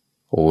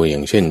โอ้อย่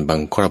างเช่นบา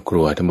งครอบค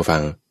รัวท่านผู้ฟั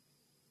ง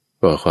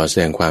ก็ขอแส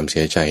ดงความเ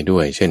สียใจด้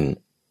วยเช่น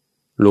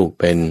ลูก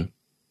เป็น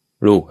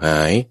ลูกห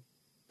าย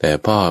แต่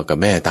พ่อกับ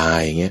แม่ตาย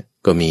อย่างเงี้ย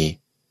ก็มี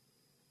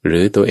หรื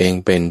อตัวเอง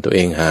เป็นตัวเอ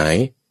งหาย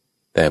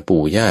แต่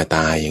ปู่ย่าต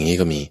ายอย่างนี้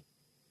ก็มี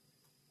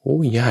โอ้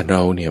ญาติเร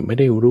าเนี่ยไม่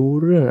ได้รู้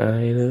เรื่องอะไร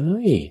เล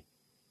ย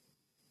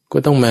ก็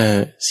ต้องมา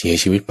เสีย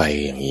ชีวิตไป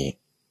อย่างนี้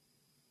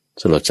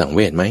สลดสังเว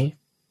ชไหม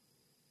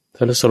ถ้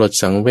าเราสลด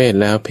สังเวช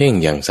แล้วเพ่ง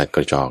อย่างสัตว์ก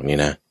ระจอกนี่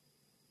นะ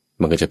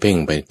มันก็จะเพ่ง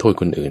ไปโทษ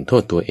คนอื่นโท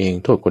ษตัวเอง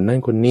โทษคนนั้น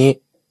คนนี้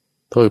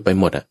โทษไป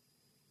หมดอ่ะ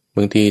บ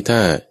างทีถ้า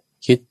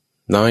คิด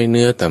น้อยเ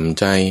นื้อต่ำ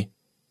ใจ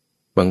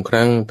บางค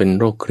รั้งเป็น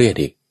โรคเครียด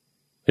อีก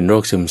เป็นโร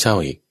คซึมเศร้า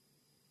อีก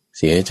เ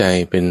สียใจ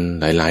เป็น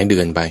หลายๆเดื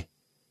อนไป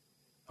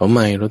เอาให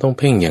ม่เราต้อง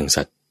เพ่งอย่าง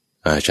สัตว์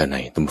อาชนั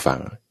ยตุ้มฟั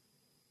ง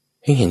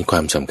ให้เห็นควา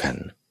มสำคัญ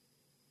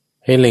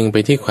ให้เล็งไป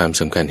ที่ความ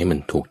สำคัญให้มัน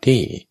ถูก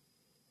ที่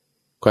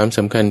ความส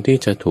ำคัญที่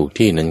จะถูก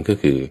ที่นั้นก็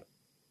คือ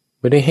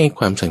ไม่ได้ให้ค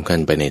วามสำคัญ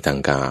ไปในทาง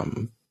กาม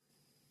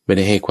ไม่ไ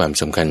ด้ให้ความ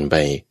สำคัญไป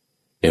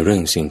ในเรื่อ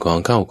งสิ่งของ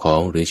เข้าขอ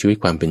งหรือชีวิต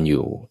ความเป็นอ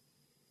ยู่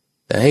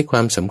แต่ให้คว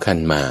ามสำคัญ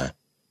มา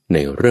ใน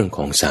เรื่องข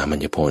องสามัญ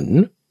ญผล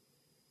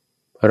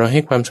พอเราใ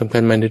ห้ความสำคั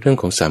ญมาในเรื่อง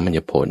ของสามัญญ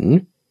ผล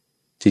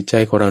จิตใจ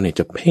ของเราเนี่ย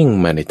จะเพ่ง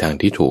มาในทาง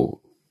ที่ถูก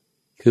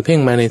คือเพ่ง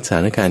มาในสถ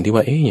านการณ์ที่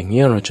ว่าอย่าง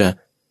นี้เราจะ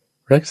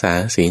รักษา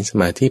ศีลส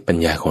มาธิปัญ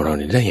ญาของเราเ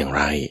นี่ยได้อย่าง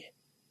ไร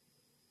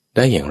ไ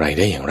ด้อย่าง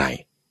ไร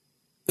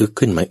อึก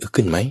ขึ้นไ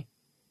หม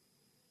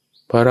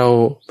พอเรา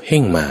เพ่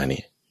งมาเนี่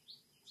ย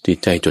จิต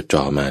ใจจดจ่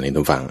อมาใน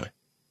ตัวฟัง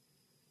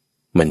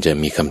มันจะ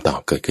มีคำตอบ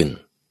เกิดขึ้น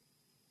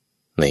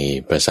ใน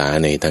ภาษา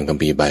ในทางคัม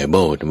ภีร์ไบเบิ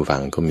ลตัวฟั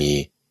งก็มี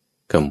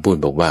คำพูด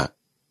บอกว่า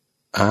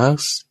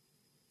ask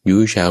you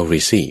shall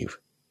receive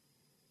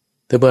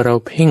แต่เมื่อเรา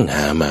เพ่งห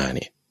ามาเ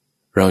นี่ย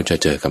เราจะ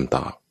เจอคำต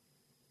อบ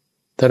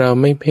ถ้าเรา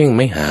ไม่เพ่งไ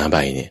ม่หาไป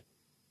เนี่ย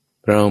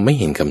เราไม่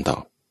เห็นคำตอ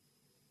บ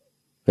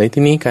ใน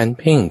ที่นี้การ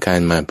เพ่งกา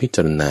รมาพิจ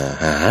ารณา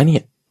หาเนี่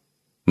ย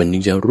มันจึ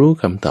งจะรู้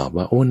คำตอบ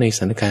ว่าในส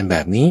ถานการณ์แบ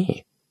บนี้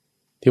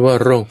ที่ว่า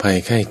โรคภัย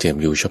ไข้เจ็บ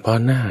อยู่เฉพาะ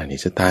หน้านี่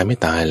จะตายไม่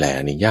ตายแหละ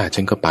นี่ญาติ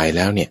ฉันก็ไปแ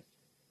ล้วเนี่ย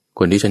ค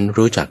นที่ฉัน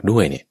รู้จักด้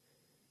วยเนี่ย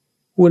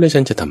แล้ว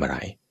ฉันจะทำอะไร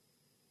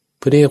เ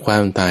พื่อให้ควา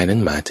มตายนั้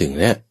นมาถึง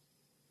เนี่ย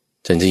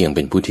ฉันจะยังเ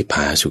ป็นผู้ที่พ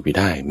าสุข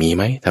ได้มีไ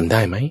หมทำไ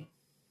ด้ไหม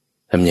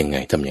ทำยังไง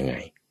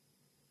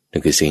นั่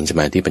นคือศีลส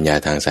มาธิปัญญา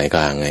ทางสายก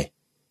ลางไง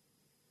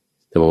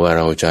แต่ว่า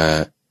เราจะ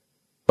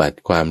ปัด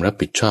ความรับ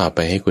ผิดชอบไป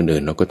ให้คนอื่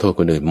นเราก็โทษ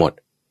คนอื่นหมด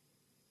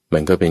มั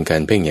นก็เป็นกา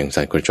รเพ่งอย่าง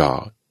สัตว์กระจอก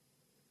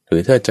หรื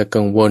อถ้าจะ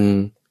กังวล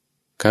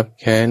คับ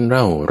แค้นเ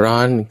ร่าร้อ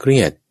นเครี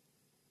ยด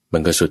มั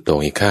นก็สุดโต่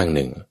งอีกข้างห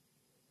นึ่ง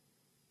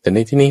แต่ใน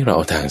ที่นี้เราเ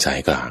อาทางสาย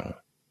กลาง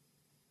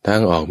ทา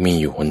งออกมี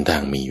อยู่หนทา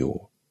งมีอยู่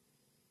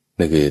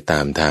นั่นคือตา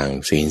มทาง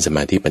ศีลสม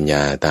าธิปัญญ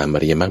าตามอ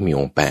ริยมรรคมีอ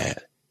งค์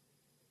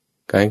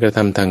8การกระท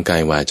ำทางกา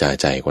ยวาจา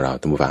ใจของเรา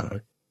ตั้งฟัง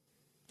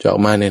จะออ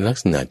กมาในลัก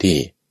ษณะที่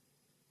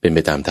เป็นไป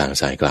ตามทาง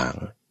สายกลาง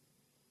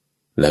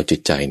แล้วจิต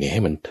ใจเนี่ยใ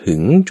ห้มันถึ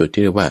งจุด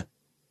ที่เรียกว่า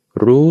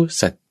รู้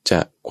สัจจ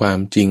ะความ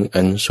จริง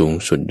อันสูง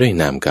สุดด้วย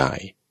นามกาย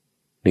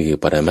นี่คือ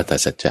ปรมัตถ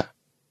สัจจะ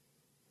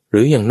ห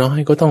รืออย่างน้อย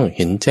ก็ต้องเ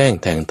ห็นแจ้ง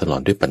แทงตลอ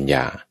ดด้วยปัญญ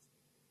า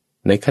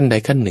ในขั้นใด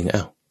ขั้นหนึ่ง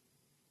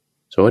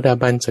โสดา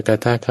บันสก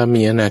ทาคา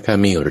มีอนาคา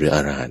มีหรืออ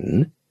รหันต์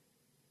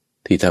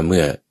ที่ถ้าเ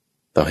มื่อ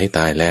ต่อให้ต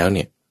ายแล้วเ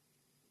นี่ย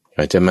อ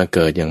าจจะมาเ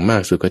กิดอย่างมา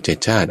กสุดก็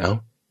7 ชาติ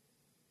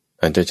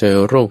อาจจะเจอ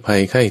โรคภั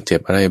ยไข้เจ็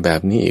บอะไรแบ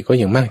บนี้อีกก็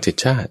ยังมาก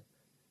7 ชาติ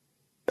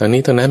ทั้ง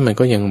นี้ทั้งนั้นมัน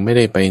ก็ยังไม่ไ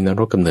ด้ไปนร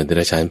กกำเนิดเด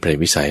รัจฉานเปรต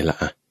วิสัยละ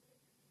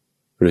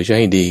หรือจะใ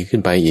ห้ดีขึ้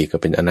นไปอีกก็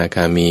เป็นอนาค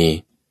ามี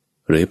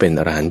หรือเป็น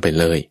อรหันต์ไป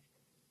เลย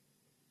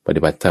ป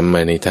ฏิบัติธรรมม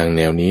าในทางแ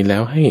นวนี้แล้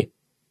วให้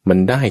มัน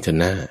ได้เถอะ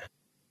หน้า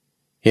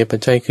เหตุปัจ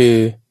จัยคือ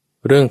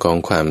เรื่องของ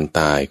ความ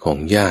ตายของ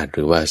ญาติห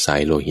รือว่าสา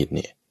ยโลหิตเ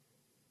นี่ย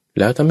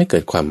แล้วทำให้เกิ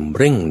ดความ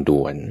เร่ง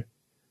ด่วน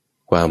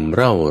ความเ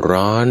ร่า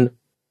ร้อน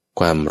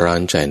ความร้อ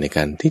นใจในก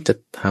ารที่จะ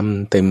ท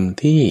ำเต็ม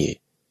ที่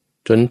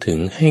จนถึง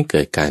ให้เ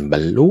กิดการบร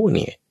รลุเ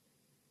นี่ย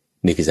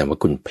นี่คือแสดงว่า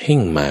คุณเพ่ง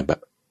มาแบบ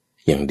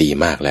อย่างดี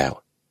มากแล้ว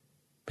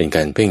เป็นก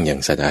ารเพ่งอย่าง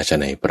สัตว์อาช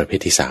นัยประเภท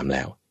ที่3แ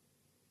ล้ว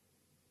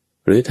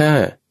หรือถ้า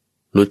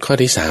หลุดข้อ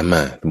ที่3ม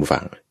าท่านผู้ฟั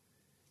ง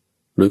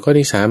หลุดข้อ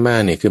ที่3มา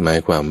เนี่ยคือหมาย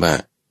ความว่า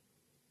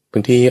บา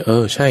งที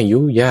ใช่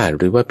ญาติ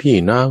หรือว่าพี่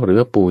น้องหรือ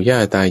ว่าปู่ย่า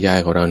ตายาย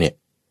ของเราเนี่ย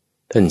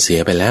ท่านเสีย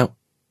ไปแล้ว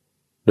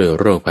ด้วย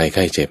โรคภัยไ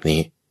ข้เจ็บ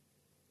นี้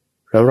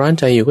เราร้อน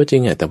ใจอยู่ก็จริ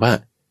งแต่ว่า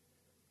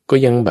ก็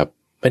ยังแบบ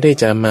ไม่ได้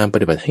จะมาป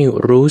ฏิบัติให้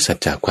รู้สัจ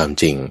จะความ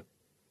จริง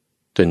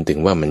จนถึง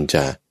ว่ามันจ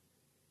ะ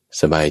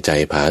สบายใจ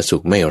ผาสุ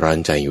กไม่ร้อน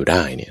ใจอยู่ไ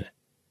ด้เนี่ย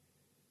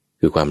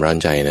คือความร้อน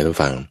ใจนะทุก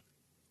ฟัง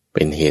เ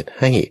ป็นเหตุ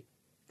ให้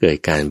เกิด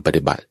การป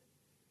ฏิบัติ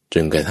จ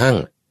นกระทั่ง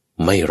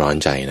ไม่ร้อน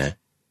ใจนะ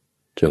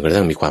จนกระ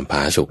ทั่งมีความผ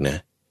าสุกนะ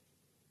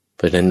เพ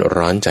ราะฉะนั้น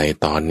ร้อนใจ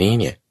ตอนนี้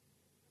เนี่ย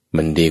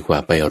มันดีกว่า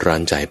ไปร้อ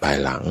นใจภาย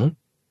หลั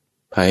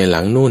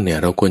งนู่นเนี่ย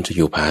เราควรจะอ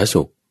ยู่ผา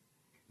สุก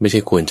ไม่ใช่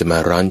ควรจะมา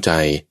ร้อนใจ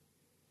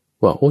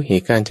ว่าโอ้เห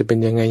ตุการณ์จะเป็น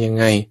ยังไ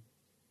ง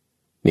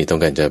นี่ต้อง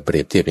การจะเปรี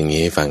ยบเทียบอย่าง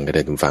นี้ให้ฟังก็ไ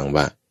ด้ทุกฟัง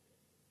ว่า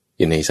อ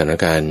ยู่ในสถาน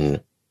การณ์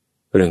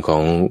เรื่องขอ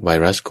งไว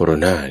รัสโคโร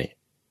นาเนี่ย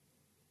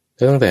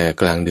ตั้งแต่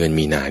กลางเดือน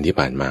มีนาที่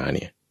ผ่านมาเ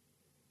นี่ย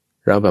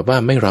เราแบบว่า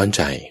ไม่ร้อนใ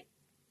จ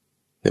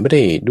ไม่ไ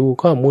ด้ดู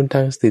ข้อมูลท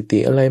างสถิติ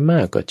อะไรมา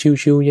กก็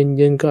ชิวๆเ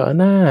ย็นๆก็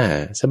น่า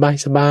สบา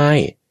ย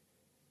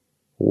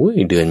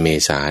เดือนเม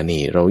ษา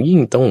นี่เรายิ่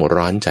งต้อง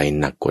ร้อนใจ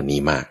หนักกว่า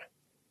นี้มาก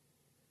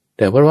แ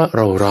ต่เพราะว่าเ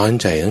ราร้อน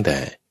ใจตั้งแต่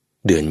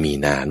เดือนมี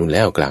นานู่นแ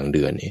ล้วกลางเ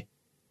ดือนนี่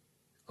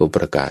ก็ป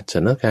ระกาศสถ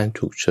านการณ์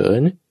ฉุกเฉิ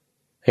น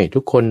ให้ทุ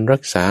กคนรั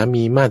กษา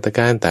มีมาตรก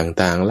าร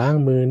ต่างๆล้าง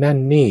มือนั่น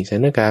นี่ใส่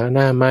หน้ากากอ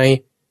นามัย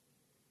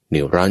เห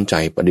นี่ยวร้อนใจ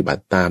ปฏิบั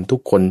ติตามทุ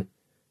กคน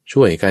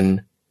ช่วยกัน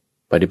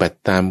ปฏิบัติ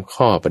ตาม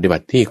ข้อปฏิบั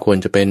ติที่ควร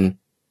จะเป็น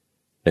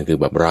นั่นคือ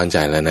แบบร้อนใจ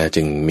แล้วนะ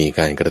จึงมีก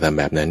ารกระทำ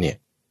แบบนั้นเนี่ย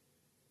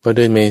พอเ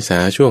ดือนเมษา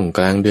ช่วงก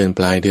ลางเดือนป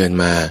ลายเดือน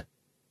มา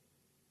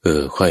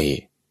ค่อย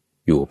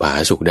อยู่ผา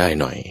สุกได้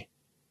หน่อย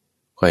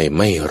ค่อย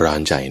ไม่ร้อ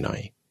นใจหน่อย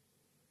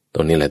ต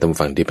รงนี้แหละต้อง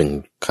ฟังที่เป็น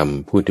ค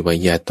ำพูดที่ว่า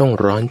อย่าต้อง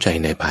ร้อนใจ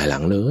ในภายหลั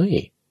งเลย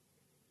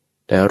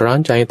แต่ร้อน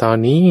ใจตอน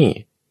นี้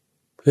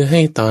เพื่อใ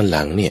ห้ตอนห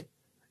ลังเนี่ย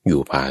อ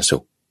ยู่ผาสุ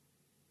ก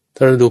ถ้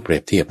าเราดูเปรี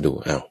ยบเทียบดู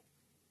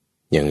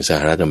อย่างสห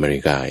รัฐอเมริ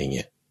กาอย่างเ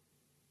งี้ย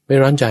ไม่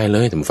ร้อนใจเล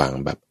ยท่านฟัง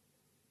แบบ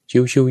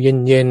ชิวๆ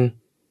เย็น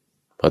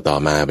ๆพอต่อ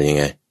มาเป็นยัง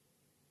ไง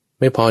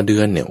ไม่พอเดื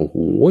อนเนี่ยโอ้โห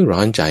ร้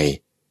อนใจ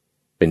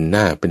เป็นห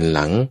น้าเป็นห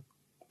ลัง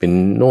เป็น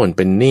โน่นเ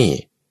ป็นนี่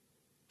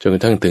จนกร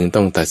ะทั่งถึง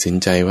ต้องตัดสิน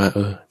ใจว่า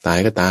ตาย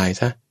ก็ตาย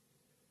ซะ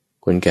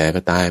คนแก่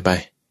ก็ตายไป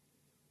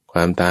คว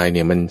ามตายเ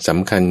นี่ยมันส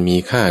ำคัญมี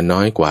ค่าน้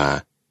อยกว่า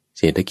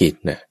เศรษฐกิจ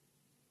นะ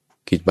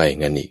คิดไป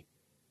งั้นอีก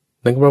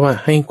นั่นก็เพราะว่า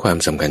ให้ความ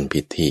สำคัญ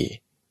ผิดที่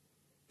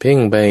เพ่ง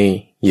ไป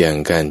อย่าง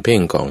การเพ่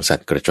งของสัต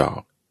ว์กระจอก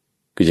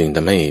ก็จึงท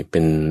ำให้เป็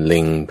นเล็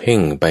งเพ่ง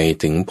ไป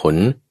ถึงผล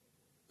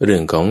เรื่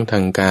องของทา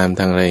งการ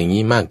ทางอะไรอย่าง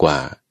นี้มากกว่า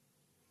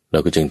เรา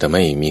ก็จึงทำใ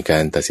ห้มีกา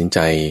รตัดสินใจ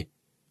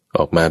อ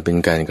อกมาเป็น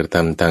การกระท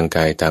ำทางก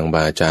ายทางว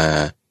าจา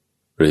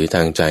หรือท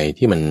างใจ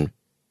ที่มัน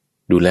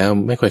ดูแล้ว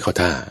ไม่ค่อยเข้า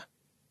ท่า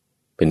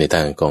เป็นในท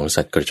างของ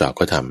สัตว์กระจอก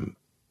ก็ท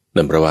ำ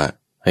นั่นเพราะว่า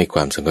ให้คว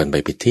ามสำคัญไป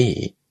ผิดที่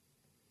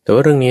แต่ว่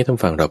าเรื่องนี้ท่าน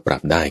ฟังเราปรั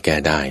บได้แก้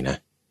ได้นะ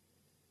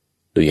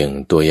ดูอย่าง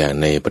ตัวอย่าง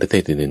ในประเท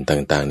ศอื่นๆ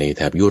ต่างๆในแ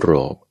ถบยุโร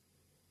ป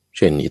เ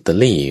ช่นอิตา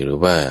ลีหรือ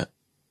ว่า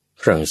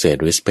ฝรั่งเศส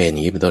หรือสเปนอย่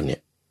างนี้เป็นต้นเนี่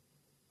ย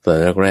ตอน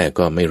แรกๆ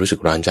ก็ไม่รู้สึก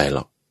ร้อนใจหร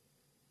อก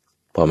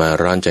พอมา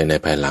ร้อนใจใน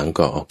ภายหลัง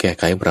ก็แก้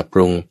ไขปรับป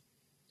รุง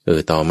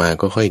ต่อมา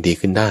ก็ค่อยดี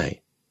ขึ้นได้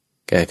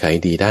แก้ไข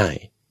ดีได้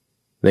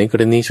ในก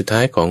รณีสุดท้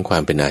ายของควา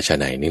มเป็นอาชา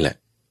ไนนี่แหละ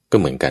ก็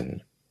เหมือนกัน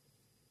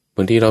บ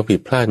างทีเราผิด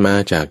พลาดมา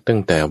จากตั้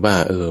งแต่ว่า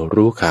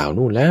รู้ข่าว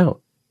นู่นแล้ว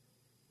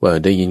ว่า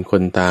ได้ยินค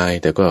นตาย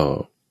แต่ก็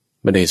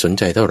ไม่ได้สน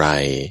ใจเท่าไหร่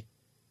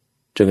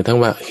จนกระทั่ง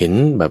ว่าเห็น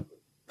แบบ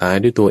ตาย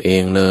ด้วยตัวเอ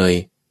งเลย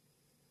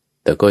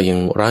แต่ก็ยัง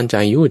ร้อนใจ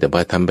อยู่แต่ว่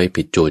าทำไป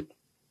ผิดจุด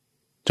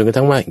จนกระ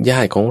ทั่งว่าญา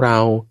ติของเรา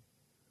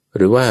ห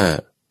รือว่า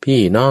พี่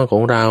น้องขอ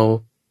งเรา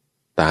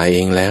ตายเอ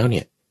งแล้วเ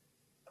นี่ย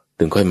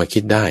ถึงค่อยมาคิ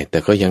ดได้แต่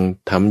ก็ยัง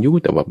ทำอยู่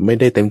แต่ว่าไม่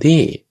ได้เต็ม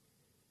ที่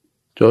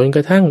จนก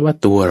ระทั่งว่า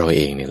ตัวเราเ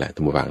องนี่แหละท่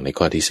านผู้ฟังใน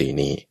ข้อที่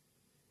4นี้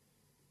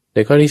ใน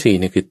ข้อที่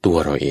4นี่คือตัว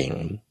เราเอง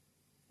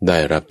ได้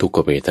รับทุกข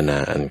เวทนา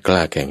อันกล้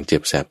าแข็งเจ็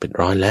บแสบเป็น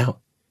ร้อนแล้ว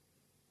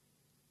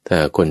ถ้า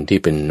คนที่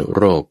เป็นโ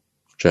รค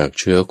จาก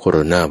เชื้อโคโร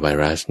นาไว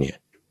รัสเนี่ย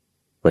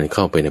มันเ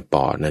ข้าไปในป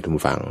อดนะท่าน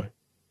ผู้ฟัง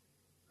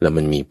แล้ว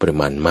มันมีปริ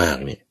มาณมาก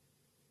เนี่ย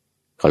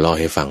เขาเล่า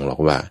ให้ฟังหรอก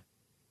ว่า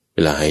เว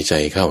ลาหายใจ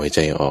เข้าหายใจ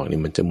ออกนี่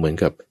มันจะเหมือน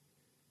กับ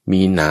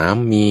มีน้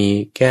ำมี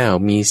แก้ว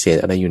มีเศษ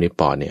อะไรอยู่ใน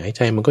ปอดเนี่ยหายใ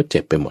จมันก็เ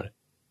จ็บไปหมด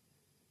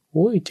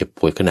เจ็บป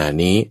วดขนาด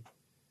นี้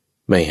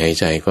ไม่หาย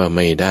ใจก็ไ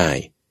ม่ได้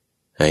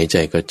หายใจ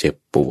ก็เจ็บ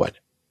ปวด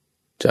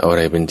จะเอาอะ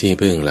ไรเป็นที่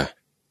พึ่งล่ะ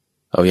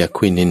เอายาค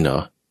วินินเหรอ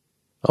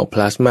เอาพ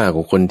ลาสมาข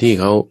องคนที่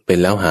เขาเป็น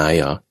แล้วหาย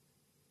เหรอ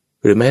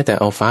หรือแม้แต่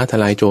เอาฟ้าท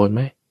ลายโจรไห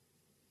ม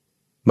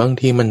บาง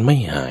ทีมันไม่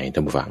หายท่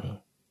านผู้ฟัง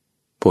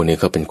พวกนี้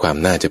เขาเป็นความ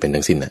น่าจะเป็น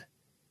ทั้งสิ้นน่ะ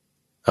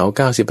เอา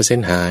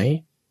 90% หาย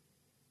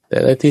แต่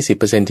แล้วที่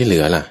 10% ที่เหลื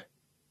อล่ะ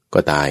ก็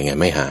ตายไง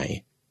ไม่หาย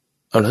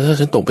เอาแล้วถ้า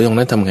ฉันตกไปตรง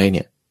นั้นทำไงเ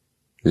นี่ย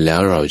แล้ว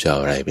เราจะเอา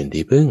อะไรเป็น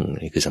ที่พึ่ง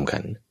นี่คือสำคั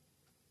ญ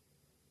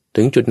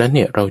ถึงจุดนั้นเ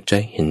นี่ยเราจะ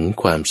เห็น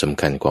ความสำ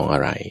คัญของอะ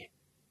ไร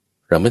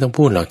เราไม่ต้อง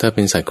พูดหรอกถ้าเ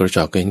ป็นสัตว์กระจ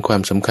อกก็เห็นควา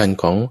มสำคัญ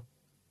ของ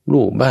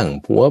ลูกบ้าง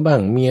ผัวบ้า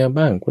งเมีย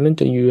บ้างคนนั้น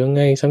จะอยู่ยังไ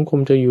งสังคม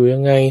จะอยู่ยั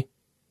งไง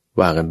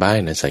ว่ากันบ้าง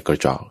นะสัตว์กร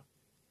ะจอก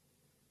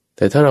แ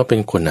ต่ถ้าเราเป็น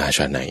คนอาช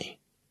าไน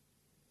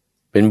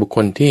เป็นบุคค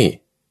ลที่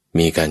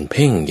มีการเ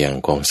พ่งอย่าง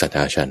ของสัตว์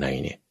อาชาไน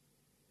เนี่ย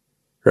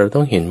เราต้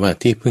องเห็นว่า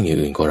ที่พึ่งอย่าง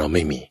อื่นของเราไ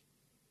ม่มี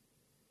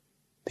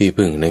ที่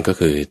พึ่งนั้นก็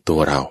คือตัว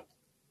เรา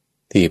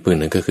ที่พึ่ง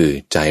นั้นก็คือ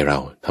ใจเรา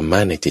ธรรมะ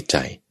ในจิตใจ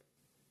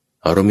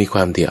เรามีคว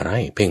ามดีอะไร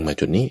เพ่งมา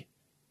จุดนี้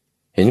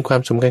เห็นควา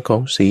มสำคัญขอ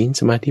งศีล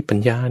สมาธิปัญ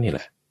ญานี่แห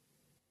ละ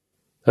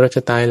ถ้าเราจ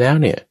ะตายแล้ว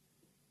เนี่ย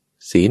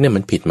ศีลเนี่ย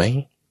มันผิดไหม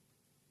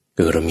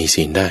เรามี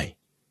ศีลได้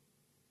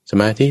ส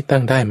มาธิตั้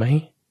งได้ไหม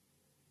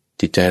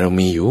จิตใจเรา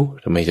มีอยู่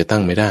ทำไมจะตั้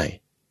งไม่ได้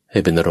ให้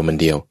เป็นอารม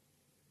ณ์เดียว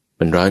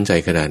มันร้อนใจ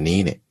ขนาดนี้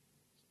เนี่ย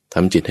ท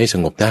ำจิตให้ส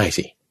งบได้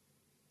สิ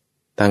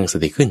ตั้งส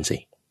ติขึ้นสิ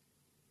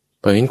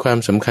พอเห็นความ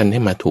สำคัญให้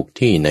มาถูก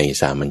ที่ใน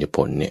สามัญญผ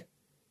ลเนี่ย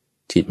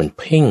จิตมัน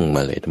เพ่งม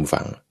าเลยท่าน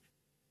ฟัง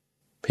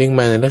เพ่ง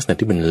มาในลักษณะ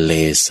ที่เป็นเล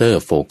เซอ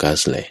ร์โฟกัส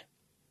เลย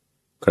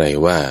ใคร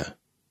ว่า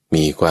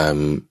มีความ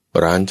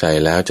ร้อนใจ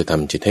แล้วจะท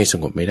ำจิตให้ส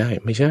งบไม่ได้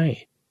ไม่ใช่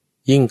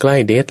ยิ่งใกล้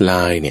เดดไล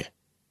น์เนี่ย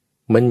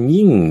มัน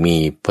ยิ่งมี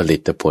ผลิ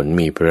ตผล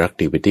มี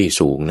productivity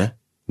สูงนะ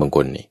บางค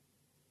นนี่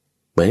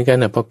เหมือนกัน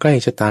นะพอใกล้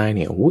จะตายเ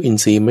นี่ยอิน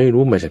ทรีย์ไม่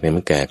รู้มาจากไหน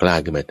มันแก่กล้า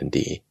ขึ้นมาทัน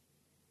ที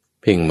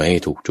เพ่งมาให้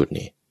ถูกจุด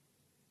นี่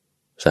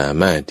สา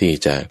มารถที่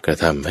จะกระ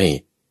ทำให้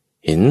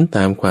เห็นต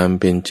ามความ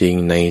เป็นจริง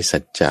ในสั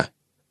จจะ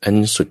อัน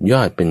สุดย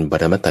อดเป็นป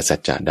รมัตถสัจ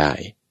จะได้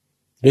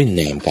ด้วย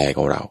นามกายข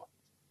องเรา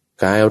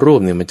กายรู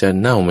ปเนี่ยมันจะ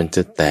เน่ามันจ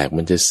ะแตก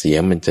มันจะเสีย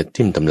มันจะ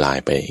ทิ่มทำลาย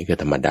ไปก็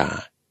ธรรมดา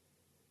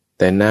แ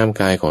ต่นาม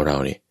กายของเรา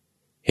เนี่ย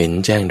เห็น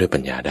แจ้งด้วยปั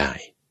ญญาได้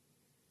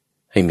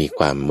ให้มีค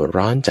วาม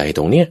ร้อนใจต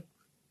รงเนี้ย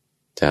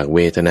จากเว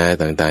ทนา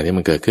ต่างๆที่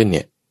มันเกิดขึ้นเ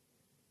นี่ย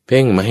เ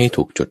พ่งมาให้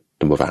ถูกจุด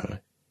ตั้งฟัง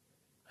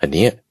อัน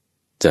นี้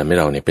จะให้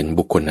เราเนี่ยเป็น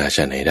บุคคลอาช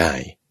าไหนได้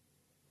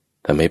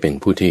ทำให้เป็น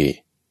ผู้ที่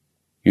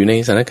อยู่ใน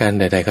สถานการณ์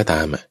ใดๆก็ต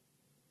าม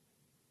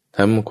ท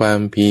ำความ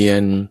เพีย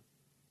ร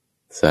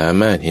สา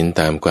มารถเห็น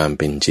ตามความ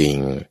เป็นจริง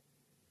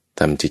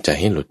ทำจิตใจ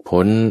ให้หลุด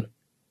พ้น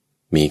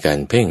มีการ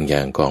เพ่งอย่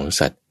างของ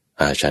สัตว์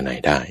อาชาไหน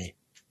ได้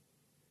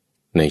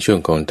ในช่วง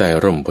ของใต้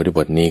ร่มโพธิบ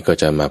ทนี้ก็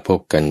จะมาพบ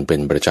กันเป็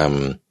นประจ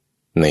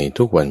ำใน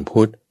ทุกวัน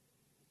พุธ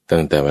ตั้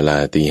งแต่เวลา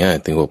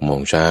 5:00 ถึง 6:00 น.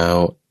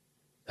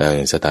ทาง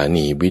สถา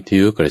นีวิท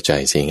ยุกระจา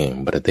ยเสียงแห่ง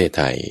ประเทศ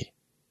ไทย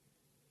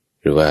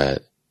หรือว่า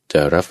จ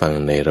ะรับฟัง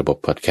ในระบบ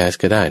พอดแคสต์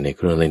ก็ได้ในเค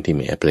รื่องเล่นที่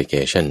มีแอปพลิเค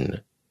ชัน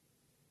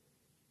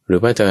หรือ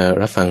ว่าจะ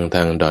รับฟังท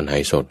างดอนไฮ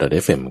โซ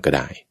.fm ก็ไ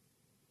ด้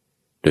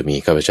โดยมี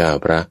ข้าพเจ้า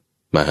พระ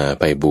มหา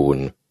ไพบูล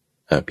ย์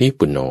อภิ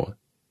ปุณโญ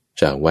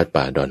จากวัด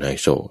ป่าดอนไฮ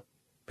โซ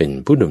เป็น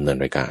ผู้ดำเนิน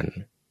รายการ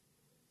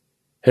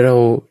ให้เรา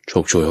โช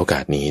คช่วยโอกา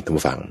สนี้ท่าน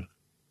ผู้ฟัง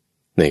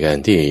ในการ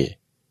ที่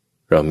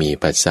เรามี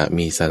ปัจจัย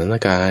มีสถาน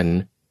การณ์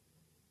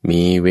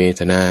มีเว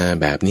ทนา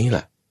แบบนี้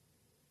ล่ะ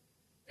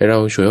ให้เรา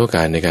ช่วยโอก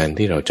าสในการ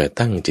ที่เราจะ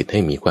ตั้งจิตให้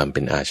มีความเป็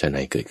นอาช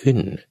นัยเกิดขึ้น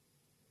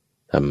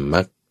ทำมร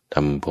รคท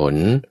ำผล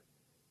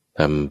ท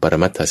ำปร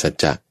มัตถสัจ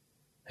จะ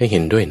ให้เห็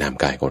นด้วยนาม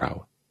กายของเรา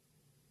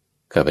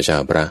ข้าพเจ้า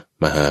พระ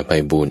มหาไพ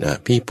บูลย์อ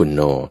ภิปุณโ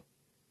ญ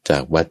จา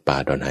กวัดป่า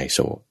ดอนไฮโซ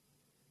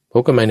พ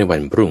บกันใหม่ในวั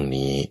นพรุ่ง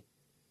นี้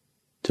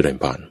เจริญ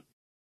พร